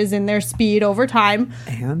changes in their speed over time.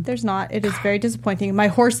 And? There's not. It is very disappointing. My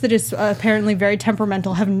horse that is apparently very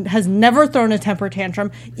temperamental has never thrown a temper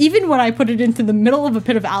tantrum, even when I put it into the middle of a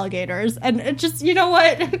pit of alligators. And it just, you know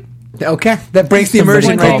what? Okay, that breaks the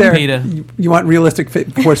immersion Somebody right there. call PETA. You want realistic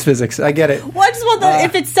horse physics. I get it. Well, I just want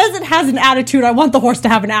if it says it has an attitude, I want the horse to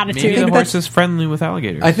have an attitude. Maybe the think horse that's- is friendly with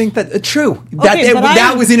alligators. I think that true. but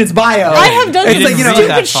That was in its bio. I have done It's didn't some read stupid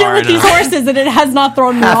that shit far with these enough. horses, and it has not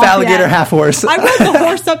thrown me half off alligator, yet. half horse. I rode the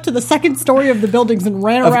horse up to the second story of the buildings and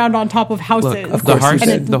ran around on top of houses. Look, course you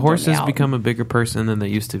did. the horse has out. become a bigger person than they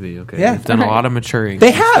used to be. Okay, Yeah. they've done a Right. lot of maturing.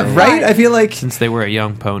 They since have, right? I feel like since they were a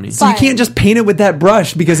young pony. so you Fine. can't just paint it with that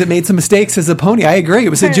brush because it made some mistakes as a pony. I agree. It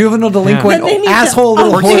was a Right. juvenile delinquent Then they need to asshole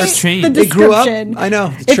little update horse. change. the They grew up. description. I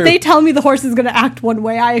know. It's If true. they tell me the horse is going to act one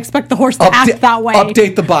way, I expect the horse to act that way.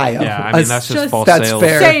 Update the bio. Yeah, I mean that's just false that's sales,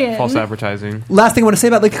 fair. Saying. false advertising. Last thing I want to say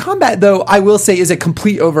about like combat, though, I will say is a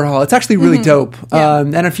complete overhaul. It's actually really dope. Yeah. I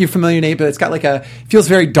don't know if you're familiar, Nate, but it's got like feels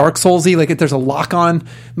very Dark Soulsy. Like there's a lock on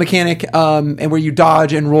mechanic, and where you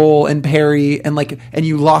dodge and roll and parry and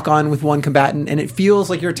you lock on with one combatant, and it feels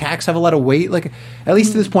like your attacks have a lot of weight. Like at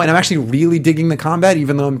least to this point, I'm actually really digging the combat,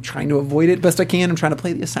 even though I'm trying to avoid it best I can. I'm trying to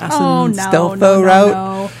play the assassin Oh, no, stealth no, route.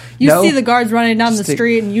 no. You No? see the guards running down the Just take-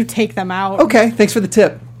 street and you take them out. Okay, thanks for the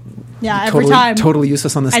tip. Yeah, every Totally, time. totally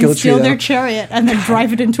useless on the skill And tree. steal though. their chariot and then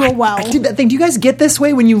drive it into a well. I did that thing. Do you guys get this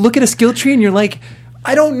way when you look at a skill tree and you're like,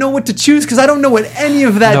 I don't know what to choose because I don't know what any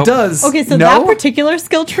of that Nope. does. Okay, so No? that particular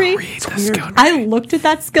skill tree, Weird. I looked at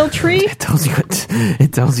that skill tree. It tells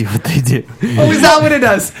you what they do. Oh, is that what it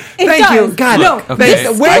does? It Thank does. you. God, No, Okay.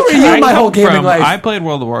 where were you my whole gaming life? I played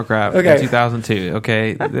World of Warcraft Okay. in 2002.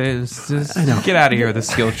 Okay, get out of here with the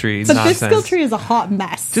skill tree But nonsense. this skill tree is a hot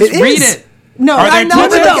mess. Just It read is. it. No, Are there I know tooltips?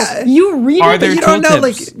 that. You read Are it. there You don't know,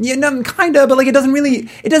 tooltips? kind of, but like it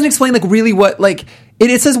doesn't explain like really what like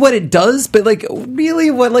it says what it does, but like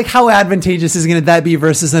really what like how advantageous is going to that be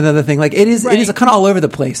versus another thing. Like it is Right. kind of all over the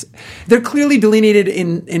place. They're clearly delineated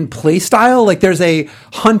in play style. Like there's a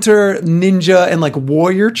hunter, ninja, and like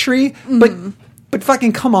warrior tree, but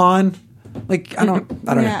fucking come on. Like I don't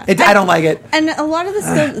know. Yeah. I don't like it. And a lot of the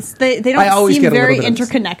skills, they I don't always seem get a little very bit of this.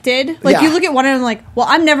 interconnected. Like Yeah. you look at one and I'm like, well,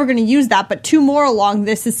 I'm never going to use that, but two more along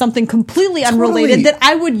this is something completely unrelated Totally. that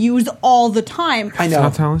I would use all the time. I know.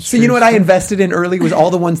 Not talent So you know what I invested in early was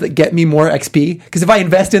all the ones that get me more XP. Because if I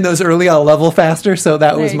invest in those early, I'll level faster. So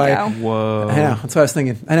that There was you my. go. Whoa, I know. That's what I was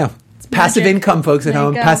thinking. I know. It's passive magic. income, folks at There you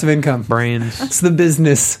home. go. Passive income. brains. It's the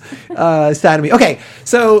business side of me. Okay,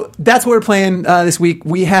 so that's what we're playing this week.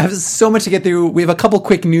 We have so much to get through. We have a couple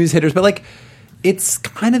quick news hitters, but like it's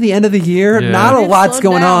kind of the end of the year. Yeah. Not a It's lot's slowed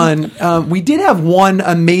going down. on. We did have one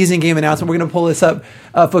amazing game announcement. We're going to pull this up.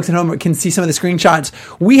 Folks at home can see some of the screenshots.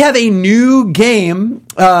 We have a new game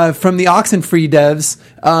from the Oxenfree devs,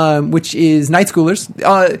 which is Night Schoolers.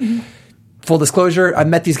 Full disclosure, I've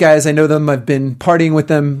met these guys. I know them. I've been partying with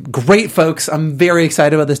them. Great folks. I'm very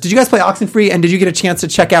excited about this. Did you guys play Oxenfree, and did you get a chance to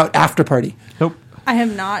check out After Party? Nope. I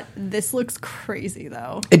have not. This looks crazy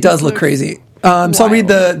though. It does This look looks crazy. So I'll read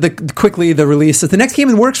quickly the release. So the next game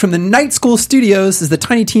in the works from the Night School Studios is the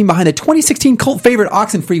tiny team behind the 2016 cult favorite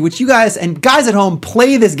Oxenfree, which you guys and guys at home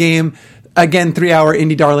play this game. Again, 3-hour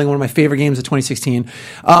indie darling, one of my favorite games of 2016.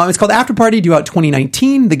 It's called After Party, due out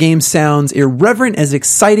 2019. The game sounds irreverent, as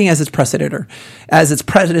exciting as its predecessor.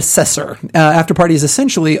 After Party is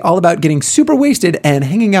essentially all about getting super wasted and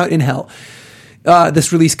hanging out in hell.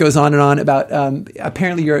 This release goes on and on about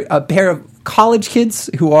apparently you're a pair of college kids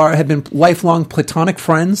who have been lifelong platonic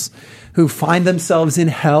friends who find themselves in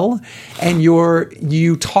hell, and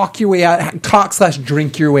you talk /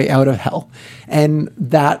 drink your way out of hell, and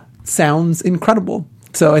that sounds incredible.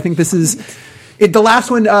 So I think this is it. The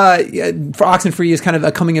last one for Oxenfree is kind of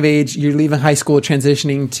a coming of age. You're leaving high school,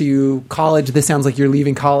 transitioning to college. This sounds like you're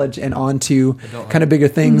leaving college and on to kind of bigger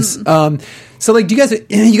things. So like, do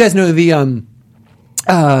you guys know the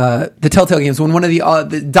Telltale games when one of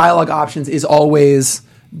the dialogue options is always ...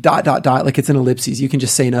 like it's an ellipses, you can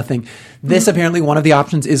just say nothing. This apparently one of the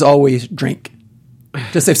options is always drink.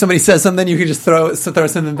 Just if somebody says something, you can just throw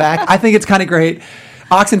something back. I think it's kind of great.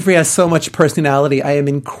 Oxenfree has so much personality. I am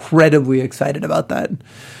incredibly excited about that.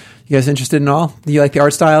 You guys interested in all? Do you like the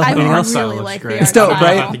art style? I Anything really else? like great. the It's dope, art I don't know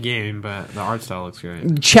right? about the game, but the art style looks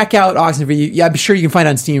great. Check out Oxenfree. Yeah, I'm sure you can find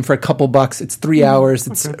it on Steam for a couple bucks. It's 3 hours.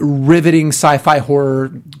 It's riveting sci-fi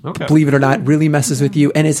horror. Okay. Believe it or not, really messes with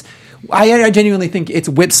you. And I genuinely think it's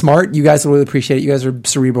whip smart. You guys will really appreciate it. You guys are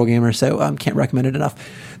cerebral gamers, so can't recommend it enough.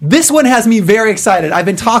 This one has me very excited. I've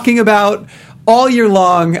been talking about all year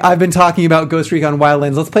long. I've been talking about Ghost Recon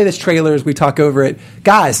Wildlands. Let's play this trailer as we talk over it,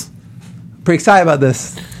 guys. Pretty excited about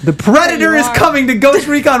this. The Predator is coming to Ghost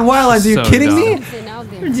Recon Wildlands. Are you So kidding dumb.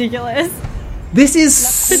 me? Ridiculous. This is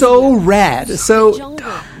so rad. So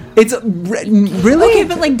it's really Okay,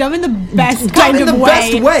 but like dumb in the best kind in of the way.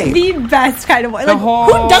 best way. The best kind of way. Like whole-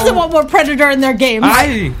 who doesn't want more Predator in their games?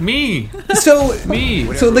 Me. so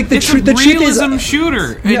Me. So like the It's truth. a The truth is, realism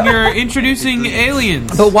shooter, and you're introducing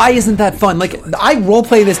aliens. but why isn't that fun? Like I role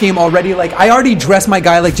play this game already. Like I already dressed my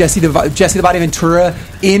guy like Jesse the Body Ventura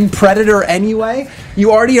in Predator anyway.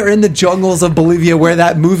 You already are in the jungles of Bolivia where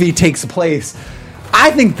that movie takes place.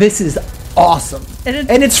 I think this is awesome,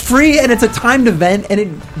 and it's free, and it's a timed event,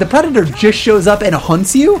 and the Predator just shows up and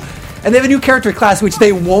hunts you. And they have a new character class, which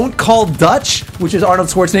they won't call Dutch, which is Arnold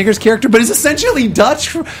Schwarzenegger's character, but is essentially Dutch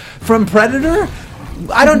from Predator.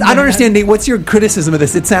 I don't understand, Nate. What's your criticism of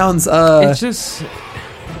this? It sounds. It's just.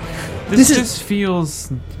 This This is- just feels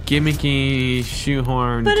gimmicky,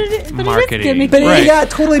 shoehorned But it is marketing. gimmicky. But Right. yeah,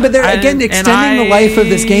 totally. But they're again extending the life of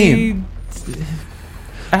this game.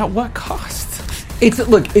 At what cost?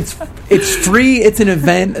 It's free. It's an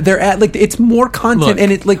event. They're at like it's more content, Look,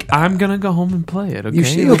 and it like I'm gonna go home and play it. Okay. you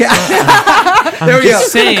should. Okay, I'm there we go.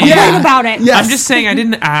 just saying. Complain about it. Yes. I'm just saying. I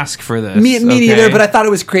didn't ask for this. Me okay? neither. But I thought it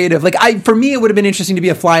was creative. Like for me, it would have been interesting to be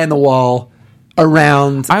a fly on the wall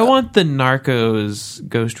around. I want the Narcos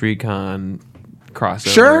Ghost Recon crossover.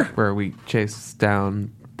 Sure. Where we chase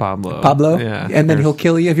down Pablo. and Yeah. then There's- he'll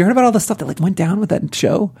kill you. Have you heard about all the stuff that like went down with that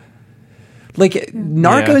show? Like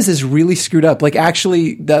Narcos is really screwed up. Like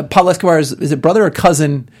actually, the Pablo Escobar is it brother or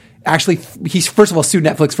cousin? Actually, he's first of all sued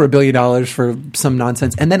Netflix for $1 billion for some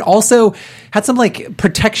nonsense, and then also had some like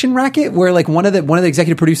protection racket where like one of the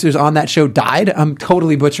executive producers on that show died. I'm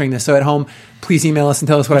totally butchering this, so at home, please email us and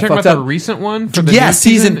tell us what I Talking fucked about up. the recent one for the Yeah, new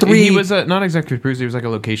season 3. He was not executive producer. He was like a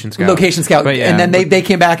location scout. Location scout, But yeah, and then they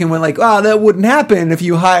came back and went like, "Oh, that wouldn't happen if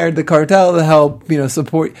you hired the cartel to help,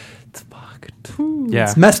 support." yeah,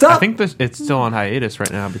 it's messed up. I think it's still on hiatus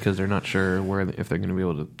right now because they're not sure if they're going to be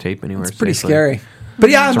able to tape anywhere. It's pretty safely. scary. But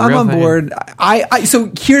yeah, It's a I'm real on thing. board.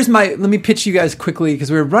 So here's let me pitch you guys quickly because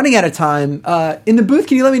we're running out of time. In the booth,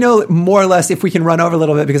 can you let me know more or less if we can run over a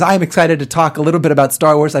little bit? Because I am excited to talk a little bit about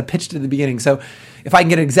Star Wars. I pitched it at the beginning. So if I can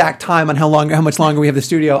get an exact time on how much longer we have the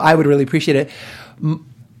studio, I would really appreciate it.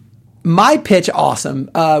 My pitch, awesome.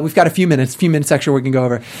 We've got a few minutes extra we can go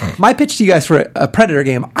over. My pitch to you guys for a Predator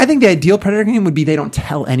game, I think the ideal Predator game would be they don't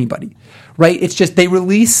tell anybody, right? It's just they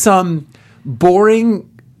release some boring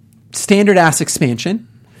standard ass expansion,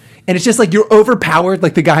 and it's just like you're overpowered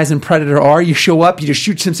like the guys in Predator are. You show up, you just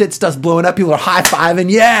shoot some shit, stuff's blowing up, people are high-fiving,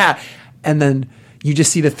 yeah! And then you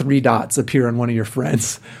just see the 3 dots appear on one of your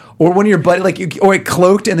friends. Or one of your buddy, or it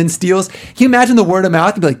cloaked and then steals. Can you imagine the word of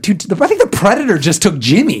mouth? You'd be like, dude, I think the Predator just took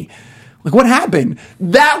Jimmy. Like, what happened?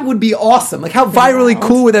 That would be awesome. Like, how virally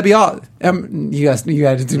cool would that be? You guys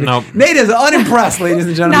Nope. Nate is unimpressed, ladies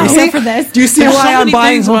and gentlemen. Not You here see? for this. Do you see There's why so I'm many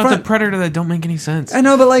buying things about the Homefront? Predator that don't make any sense. I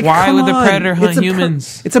know, but like, why come would the on. Predator hunt It's a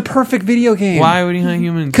humans? It's a perfect video game. Why would he hunt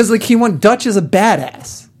humans? Because like he want Dutch as a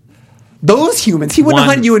badass. Those humans, he wouldn't One-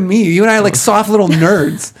 hunt you and me. You and I are like soft little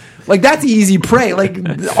nerds. Like that's easy prey. Like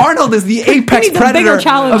Arnold is the apex needs a predator bigger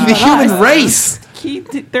challenge of the than human us. race.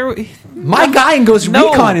 My guy in Ghost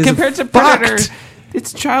Recon is compared to fucked. Predator.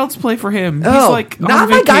 It's child's play for him. Oh, He's like not on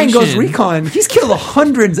my guy in Ghost vacation. Recon. He's killed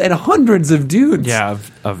hundreds and hundreds of dudes. Yeah,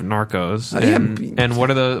 of Narcos. yeah. And what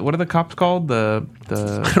are the cops called? The I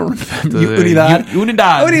don't remember. the Unidad. Unidad.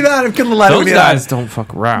 Unidad. I've killed a lot Those of Unidad. guys don't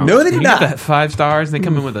fuck around. No, they do You not. get the 5 stars. They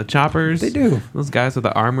come in with the choppers. They do. Those guys with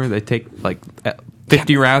the armor. They take like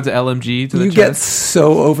 50 rounds of LMG to the You get chest.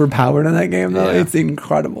 so overpowered in that game, though. Yeah. It's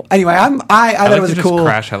incredible. Anyway, I thought I it was to just cool.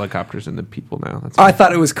 crash helicopters into people now. That's I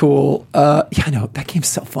thought it was cool. Yeah, I know that game's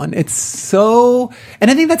so fun. It's so, and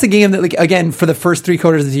I think that's a game that, like, again, for the first 3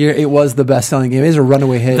 quarters of the year, it was the best selling game. It is a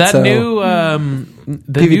runaway hit. that so. new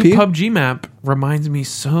The PvP? new PUBG map reminds me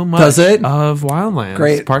so much Does it? of Wildlands.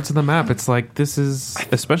 Great. Parts of the map. It's like, this is,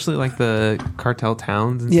 especially like the cartel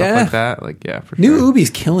towns and Yeah. stuff like that. Like, yeah, for New sure. Ubi's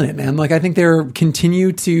killing it, man. Like, I think they're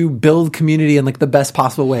continue to build community in like the best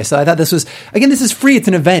possible way. So I thought this was, again, this is free. It's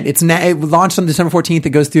an event. It launched on December 14th.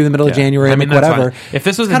 It goes through the middle of Yeah. January. I mean, like, that's whatever. fine. If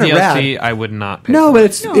this was a It's kinda DLC, rad. I would not pay No, for but it.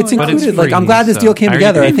 it's No, included. but it's Like, I'm free, glad this so deal came I already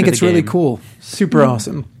together. I paid think for it's the really game. cool. Super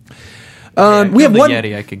awesome. I We have killed one. the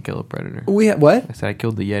Yeti, I can kill a predator. We have what? I said I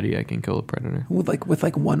killed the Yeti, I can kill a predator. With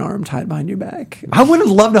like one arm tied behind your back. I would have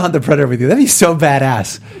loved to hunt the predator with you. That'd be so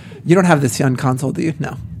badass. You don't have this on console, do you?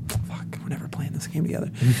 No. Fuck, we're never playing this game together.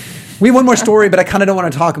 We have one more story, but I kind of don't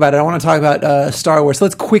want to talk about it. I want to talk about Star Wars. So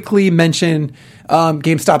let's quickly mention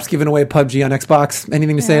GameStop's giving away PUBG on Xbox.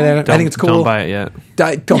 Anything to say there? I think it's cool. Don't buy it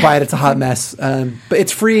yet. Don't buy it. It's a hot mess. But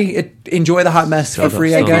it's free. Enjoy the hot mess for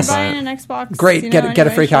free, I Still guess. don't buy Buying an Xbox. Great. Get a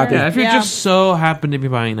free copy. Yeah, if you just so happen to be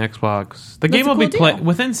buying an Xbox, the game a will be cool deal.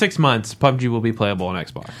 within 6 months. PUBG will be playable on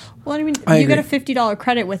Xbox. Well, I mean, I you get a agree. $50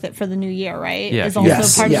 credit with it for the new year, right? Yeah, Is also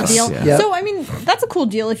yes, part yes, of the deal. yeah. So, I mean, that's a cool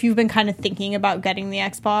deal if you've been kind of thinking about getting the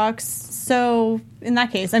Xbox. So, in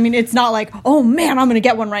that case, I mean, it's not like, oh man, I'm going to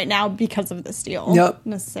get one right now because of this deal. Yep.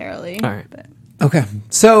 Necessarily. All right. But. Okay.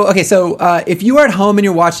 So if you are at home and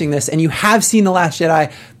you're watching this and you have seen The Last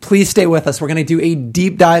Jedi, please stay with us. We're going to do a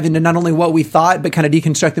deep dive into not only what we thought, but kind of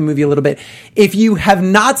deconstruct the movie a little bit. If you have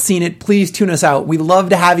not seen it, please tune us out. We love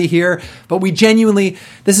to have you here, but we genuinely,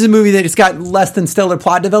 this is a movie that it's got less than stellar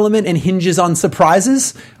plot development and hinges on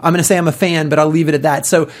surprises. I'm going to say I'm a fan, but I'll leave it at that.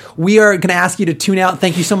 So we are going to ask you to tune out.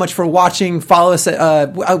 Thank you so much for watching. Follow us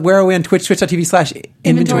at, where are we on Twitch?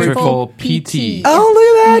 Twitch.tv/inventory. Inventory PT. Oh,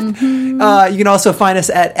 look at that. You can also find us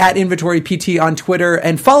at Inventory PT on Twitter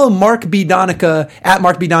and follow Mark B. Donica at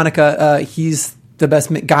Mark B. Donica. He's the best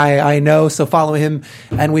guy I know, so follow him,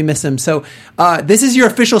 and we miss him. So this is your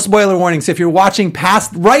official spoiler warning. So if you're watching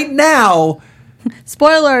past right now,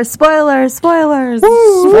 Spoilers. Spoiler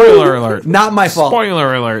alert. not my fault.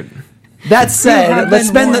 Spoiler alert. That said, have let's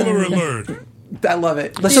been spend warned. the. I love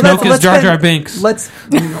it. Snoke is Jar Jar Binks. Let's.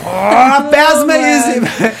 Phasma is.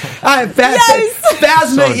 Phasma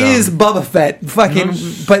So dumb. is Boba Fett. Fucking.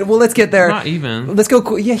 But well, let's get there. Not even. Let's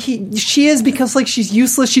go. Yeah, she is because like she's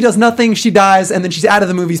useless. She does nothing. She dies, and then she's out of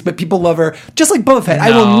the movies. But people love her, just like Boba Fett.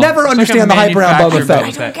 I will No. never It's like understand a the hype around Boba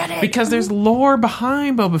manufactured Fett. Boba Fett. Because there's lore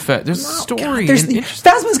behind Boba Fett. There's story. There's and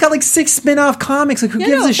interesting. Phasma's got like 6 spin-off comics. Like who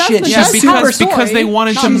gives no, a shit? Phasma She's Yeah, does super. have a because story. they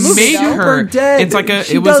wanted to She's make super her. dead. It's like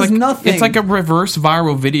She it was does like nothing. it's like a reverse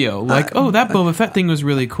viral video. Like, oh, that Boba Fett thing was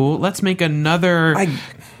really cool. Let's make another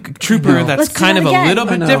trooper know. that's Let's do kind that of again. a little I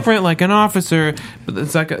bit know. different, like an officer. But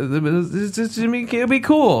it's like it'll be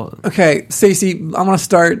cool. Okay, Stacey, I want to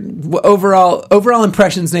start overall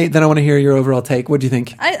impressions, Nate. Then I want to hear your overall take. What do you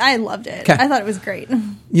think? I loved it. 'Kay. I thought it was great.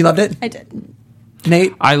 You loved it, I did.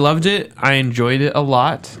 Nate? I loved it. I enjoyed it a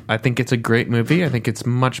lot. I think it's a great movie. I think it's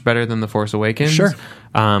much better than The Force Awakens. Sure.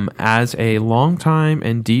 As a longtime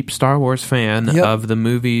and deep Star Wars fan Yep. of the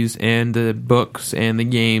movies and the books and the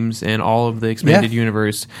games and all of the expanded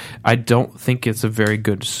universe, I don't think it's a very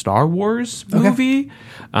good Star Wars movie.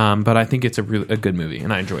 But I think it's a good movie,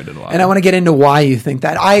 and I enjoyed it a lot. And I want to get into why you think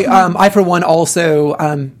that. I for one,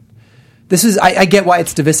 also. This is I get why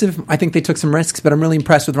it's divisive. I think they took some risks, but I'm really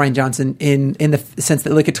impressed with Rian Johnson in the sense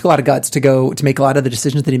that like it took a lot of guts to make a lot of the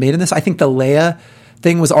decisions that he made in this. I think the Leia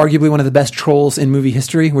thing was arguably one of the best trolls in movie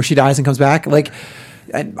history, where she dies and comes back. Like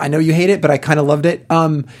I know you hate it, but I kind of loved it.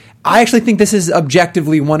 I actually think this is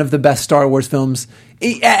objectively one of the best Star Wars films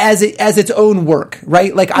as its own work,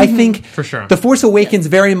 right? Like I think For sure. The Force Awakens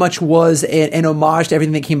very much was an homage to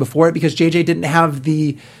everything that came before it, because JJ didn't have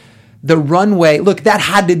the runway. Look, that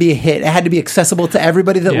had to be a hit. It had to be accessible to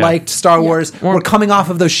everybody that Yeah. liked Star Wars. Well- We're coming off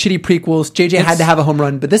of those shitty prequels. JJ had to have a home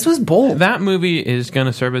run, but this was bold. That movie is going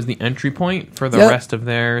to serve as the entry point for the Yep. rest of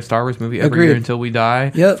their Star Wars movie every Agreed. year until we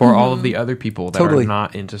die Yep. for all of the other people that Totally. are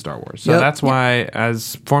not into Star Wars. So Yep. that's why,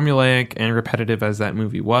 as formulaic and repetitive as that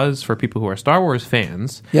movie was for people who are Star Wars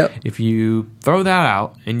fans, Yep. if you throw that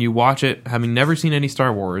out and you watch it having never seen any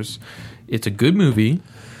Star Wars, it's a good movie.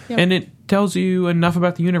 And it tells you enough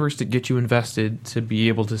about the universe to get you invested to be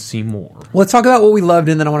able to see more. Well, let's talk about what we loved,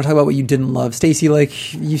 and then I want to talk about what you didn't love. Stacey,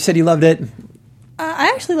 like you said, you loved it.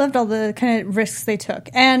 I actually loved all the kind of risks they took,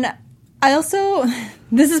 and I also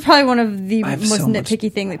this is probably one of the have most so much-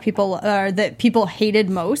 nitpicky thing that people hated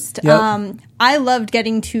most. Yep. I loved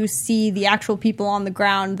getting to see the actual people on the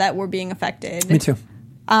ground that were being affected. Me too.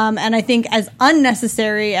 And I think as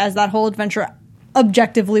unnecessary as that whole adventure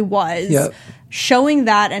objectively was, Yep. showing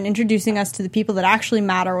that and introducing us to the people that actually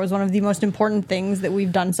matter was one of the most important things that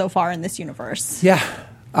we've done so far in this universe. Yeah,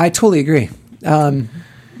 I totally agree.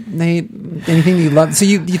 Nate, anything you loved? So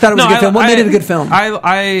you thought it was a good film. What made it a good film?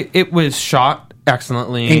 It was shot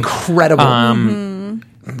excellently. Incredible.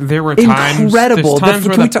 There were times. Incredible. Times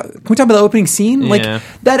Can we talk about the opening scene? Like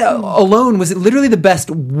that alone was literally the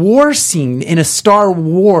best war scene in a Star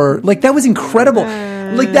Wars. Like that was incredible.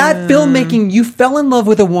 Like that filmmaking, you fell in love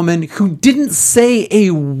with a woman who didn't say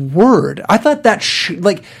a word. I thought that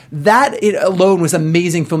it alone was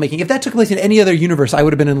amazing filmmaking. If that took place in any other universe, I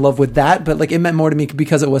would have been in love with that. But like it meant more to me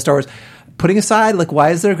because it was Star Wars. Putting aside, like, why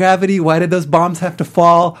is there gravity? Why did those bombs have to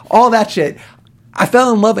fall? All that shit. I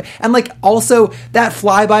fell in love. And like also that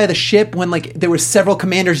flyby of the ship when like there were several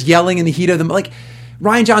commanders yelling in the heat of them. Like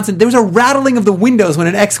Rian Johnson, there was a rattling of the windows when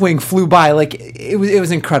an X-wing flew by. Like it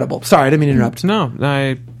was incredible. Sorry, I didn't mean to interrupt. No,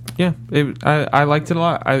 I liked it a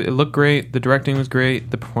lot. It looked great. The directing was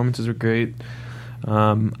great. The performances were great.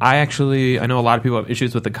 I know a lot of people have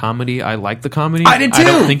issues with the comedy. I like the comedy. I did too. I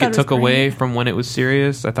don't think it took away from when it was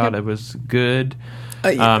serious. I thought it was good.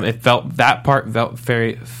 It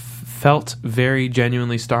felt very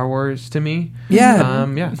genuinely Star Wars to me. Yeah.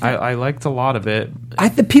 I liked a lot of it.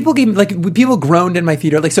 People groaned in my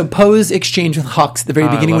theater. Like, so Poe's exchange with Hux at the very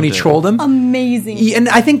beginning when he trolled him. Amazing. And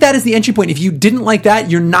I think that is the entry point. If you didn't like that,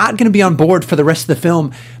 you're not going to be on board for the rest of the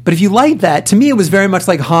film. But if you like that, to me, it was very much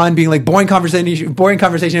like Han being like, boring conversation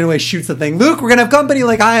anyway, shoots the thing. Luke, we're going to have company.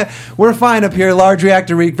 Like, we're fine up here. Large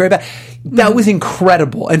reactor, very bad. That was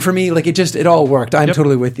incredible. And for me, like, it all worked. I'm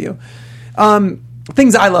totally with you.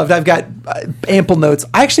 Things I loved, I've got ample notes.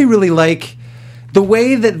 I actually really like the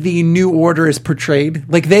way that the New Order is portrayed.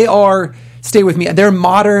 Like stay with me, they're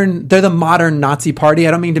the modern Nazi party.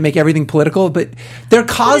 I don't mean to make everything political, but they're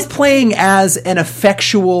cosplaying as an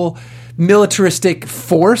effectual militaristic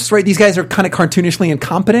force, right? These guys are kind of cartoonishly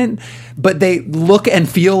incompetent, but they look and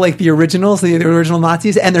feel like the originals, the original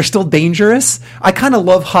Nazis, and they're still dangerous. I kind of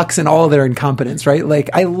love Hux and all of their incompetence, right?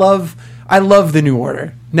 Like I love the New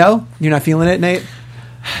Order. No? You're not feeling it, Nate?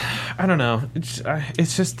 I don't know.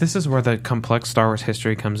 It's just this is where the complex Star Wars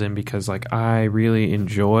history comes in because like I really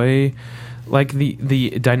enjoy like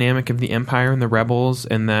the dynamic of the Empire and the Rebels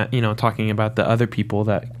and that, talking about the other people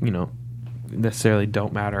that, necessarily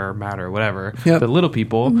don't matter or matter whatever. The little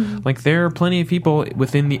people, like there are plenty of people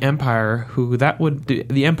within the Empire who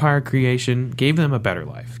the Empire creation gave them a better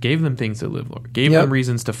life, gave them things to live for, gave them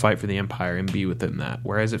reasons to fight for the Empire and be within that.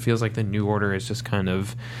 Whereas it feels like the New Order is just kind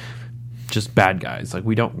of just bad guys. Like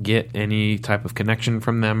we don't get any type of connection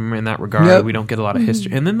from them in that regard. We don't get a lot of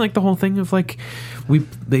history. And then like the whole thing of like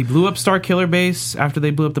they blew up Starkiller Base after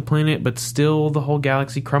they blew up the planet, but still the whole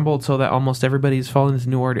galaxy crumbled so that almost everybody's fallen into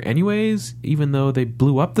New Order anyways, even though they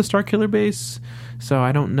blew up the Starkiller Base. So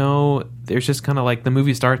I don't know. There's just kind of like the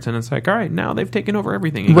movie starts and it's like, all right, now they've taken over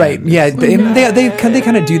everything again. Right. Yeah. They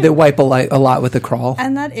kind of do the wipe a lot with the crawl.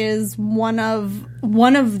 And that is one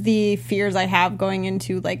of the fears I have going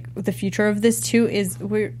into like the future of this too is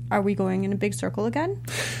are we going in a big circle again?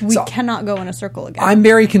 We cannot go in a circle again. I'm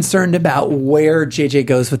very concerned about where JJ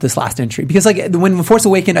goes with this last entry because like when Force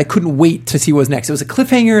Awakens, I couldn't wait to see what was next. It was a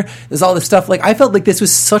cliffhanger. There's all this stuff. Like I felt like this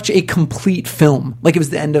was such a complete film. Like it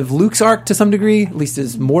was the end of Luke's arc to some degree, at least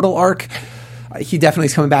his mortal arc. He definitely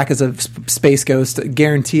is coming back as a space ghost.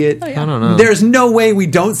 Guarantee it. Oh, yeah. I don't know. There's no way we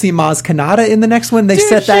don't see Maz Kanata in the next one. They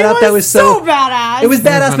set that up. That was so badass. It was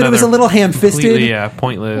badass, but it was a little ham-fisted. Yeah,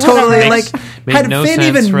 pointless. Totally. Made Had no Finn sense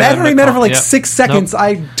even for met them her? to He met her for call- like Yep. 6 seconds. Nope.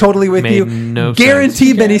 I totally with Made you. no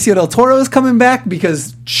Guarantee sense. Benicio del Toro is coming back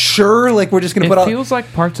because sure, like we're just going to It put all. feels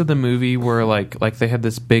like parts of the movie were like they had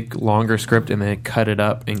this big longer script and they cut it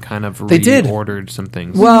up and kind of They did. reordered some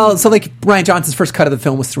things. Well, so like Rian Johnson's first cut of the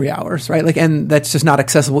film was 3 hours, right? Like, and that's just not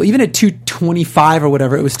accessible. Even at 2:25 or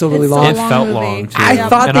whatever, it was still really It's long. it long felt movie. long too. I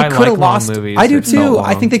thought And they I could have like long lost. movies. I do It felt too.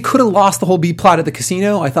 I long. think they could have lost the whole B plot at the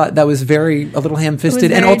casino. I thought that was a little It was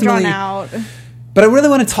ham-fisted, very and ultimately. drawn out. But I really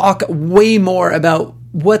want to talk way more about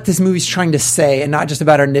what this movie's trying to say, and not just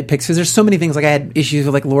about our nitpicks. Because there's so many things. Like I had issues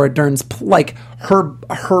with like Laura Dern's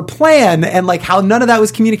her plan, and like how none of that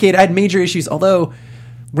was communicated. I had major issues. Although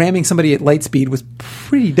ramming somebody at light speed was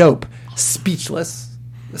pretty dope. Speechless.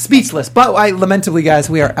 But lamentably, guys,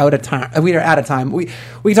 we are out of time. We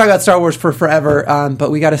can talk about Star Wars for forever, but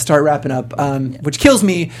we got to start wrapping up, which kills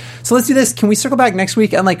me. So let's do this. Can we circle back next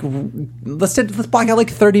week and like let's block out like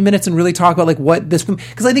 30 minutes and really talk about like what this film?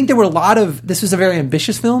 Because I think there were this was a very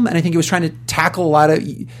ambitious film, and I think it was trying to tackle a lot of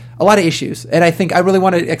issues, and I think I really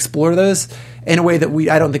want to explore those in a way that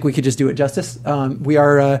I don't think we could just do it justice.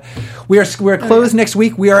 We're closed next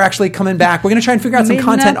week. We are actually coming back. We're going to try and figure out some Meeting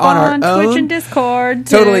content up on our own. Twitch and Discord.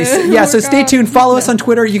 Totally. Yeah, so stay tuned. Follow us on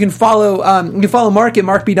Twitter. You can follow Mark at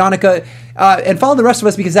Mark B. Donica. And follow the rest of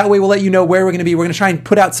us, because that way we'll let you know where we're going to be. We're going to try and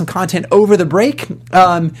put out some content over the break,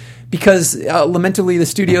 because lamentably the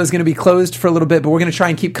studio is going to be closed for a little bit, but we're going to try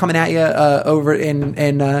and keep coming at you over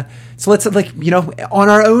so let's, on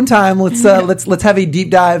our own time, let's have a deep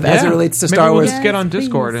dive as it relates to Star Wars. Maybe we'll just get on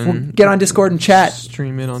Discord and get on Discord and chat,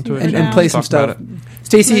 stream in on Twitch and play some stuff.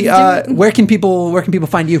 Stacey, where can people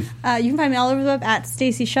find you? You can find me all over the web at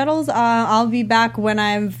Stacey Shuttles. I'll be back when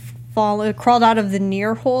I've crawled out of the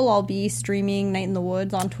near hole. I'll be streaming Night in the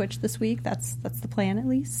Woods on Twitch this week. That's the plan, at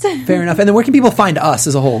least. Fair enough. And then where can people find us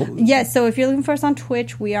as a whole? Yes, so if you're looking for us on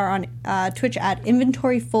Twitch, we are on Twitch at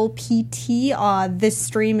Inventory Full PT. This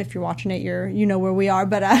stream, if you're watching it, you know where we are.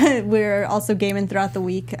 But we're also gaming throughout the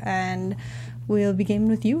week, and we'll be gaming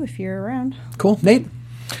with you if you're around. Cool. Nate?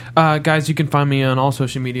 Guys, you can find me on all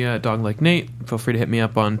social media at Dog Like Nate. Feel free to hit me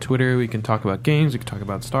up on Twitter. We can talk about games. We can talk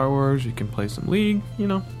about Star Wars. We can play some League.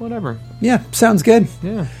 Whatever. Yeah, sounds good.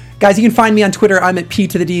 Yeah. Guys, you can find me on Twitter. I'm at P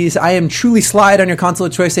to the D's. I am truly Slide on your console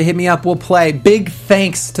of choice. So hit me up. We'll play. Big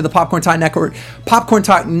thanks to the Popcorn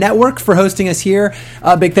Talk Network for hosting us here.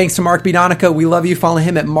 Big thanks to Mark B. Donica. We love you. Follow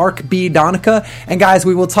him at Mark B. Donica. And guys,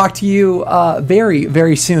 we will talk to you very,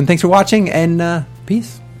 very soon. Thanks for watching, and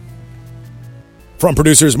peace. From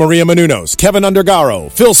producers Maria Menounos, Kevin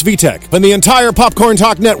Undergaro, Phil Svitek, and the entire Popcorn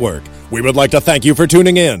Talk Network, we would like to thank you for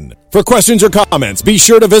tuning in. For questions or comments, be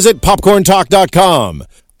sure to visit popcorntalk.com.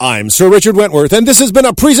 I'm Sir Richard Wentworth, and this has been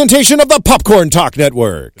a presentation of the Popcorn Talk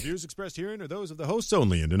Network. The views expressed herein are those of the hosts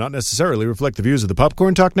only and do not necessarily reflect the views of the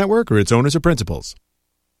Popcorn Talk Network or its owners or principals.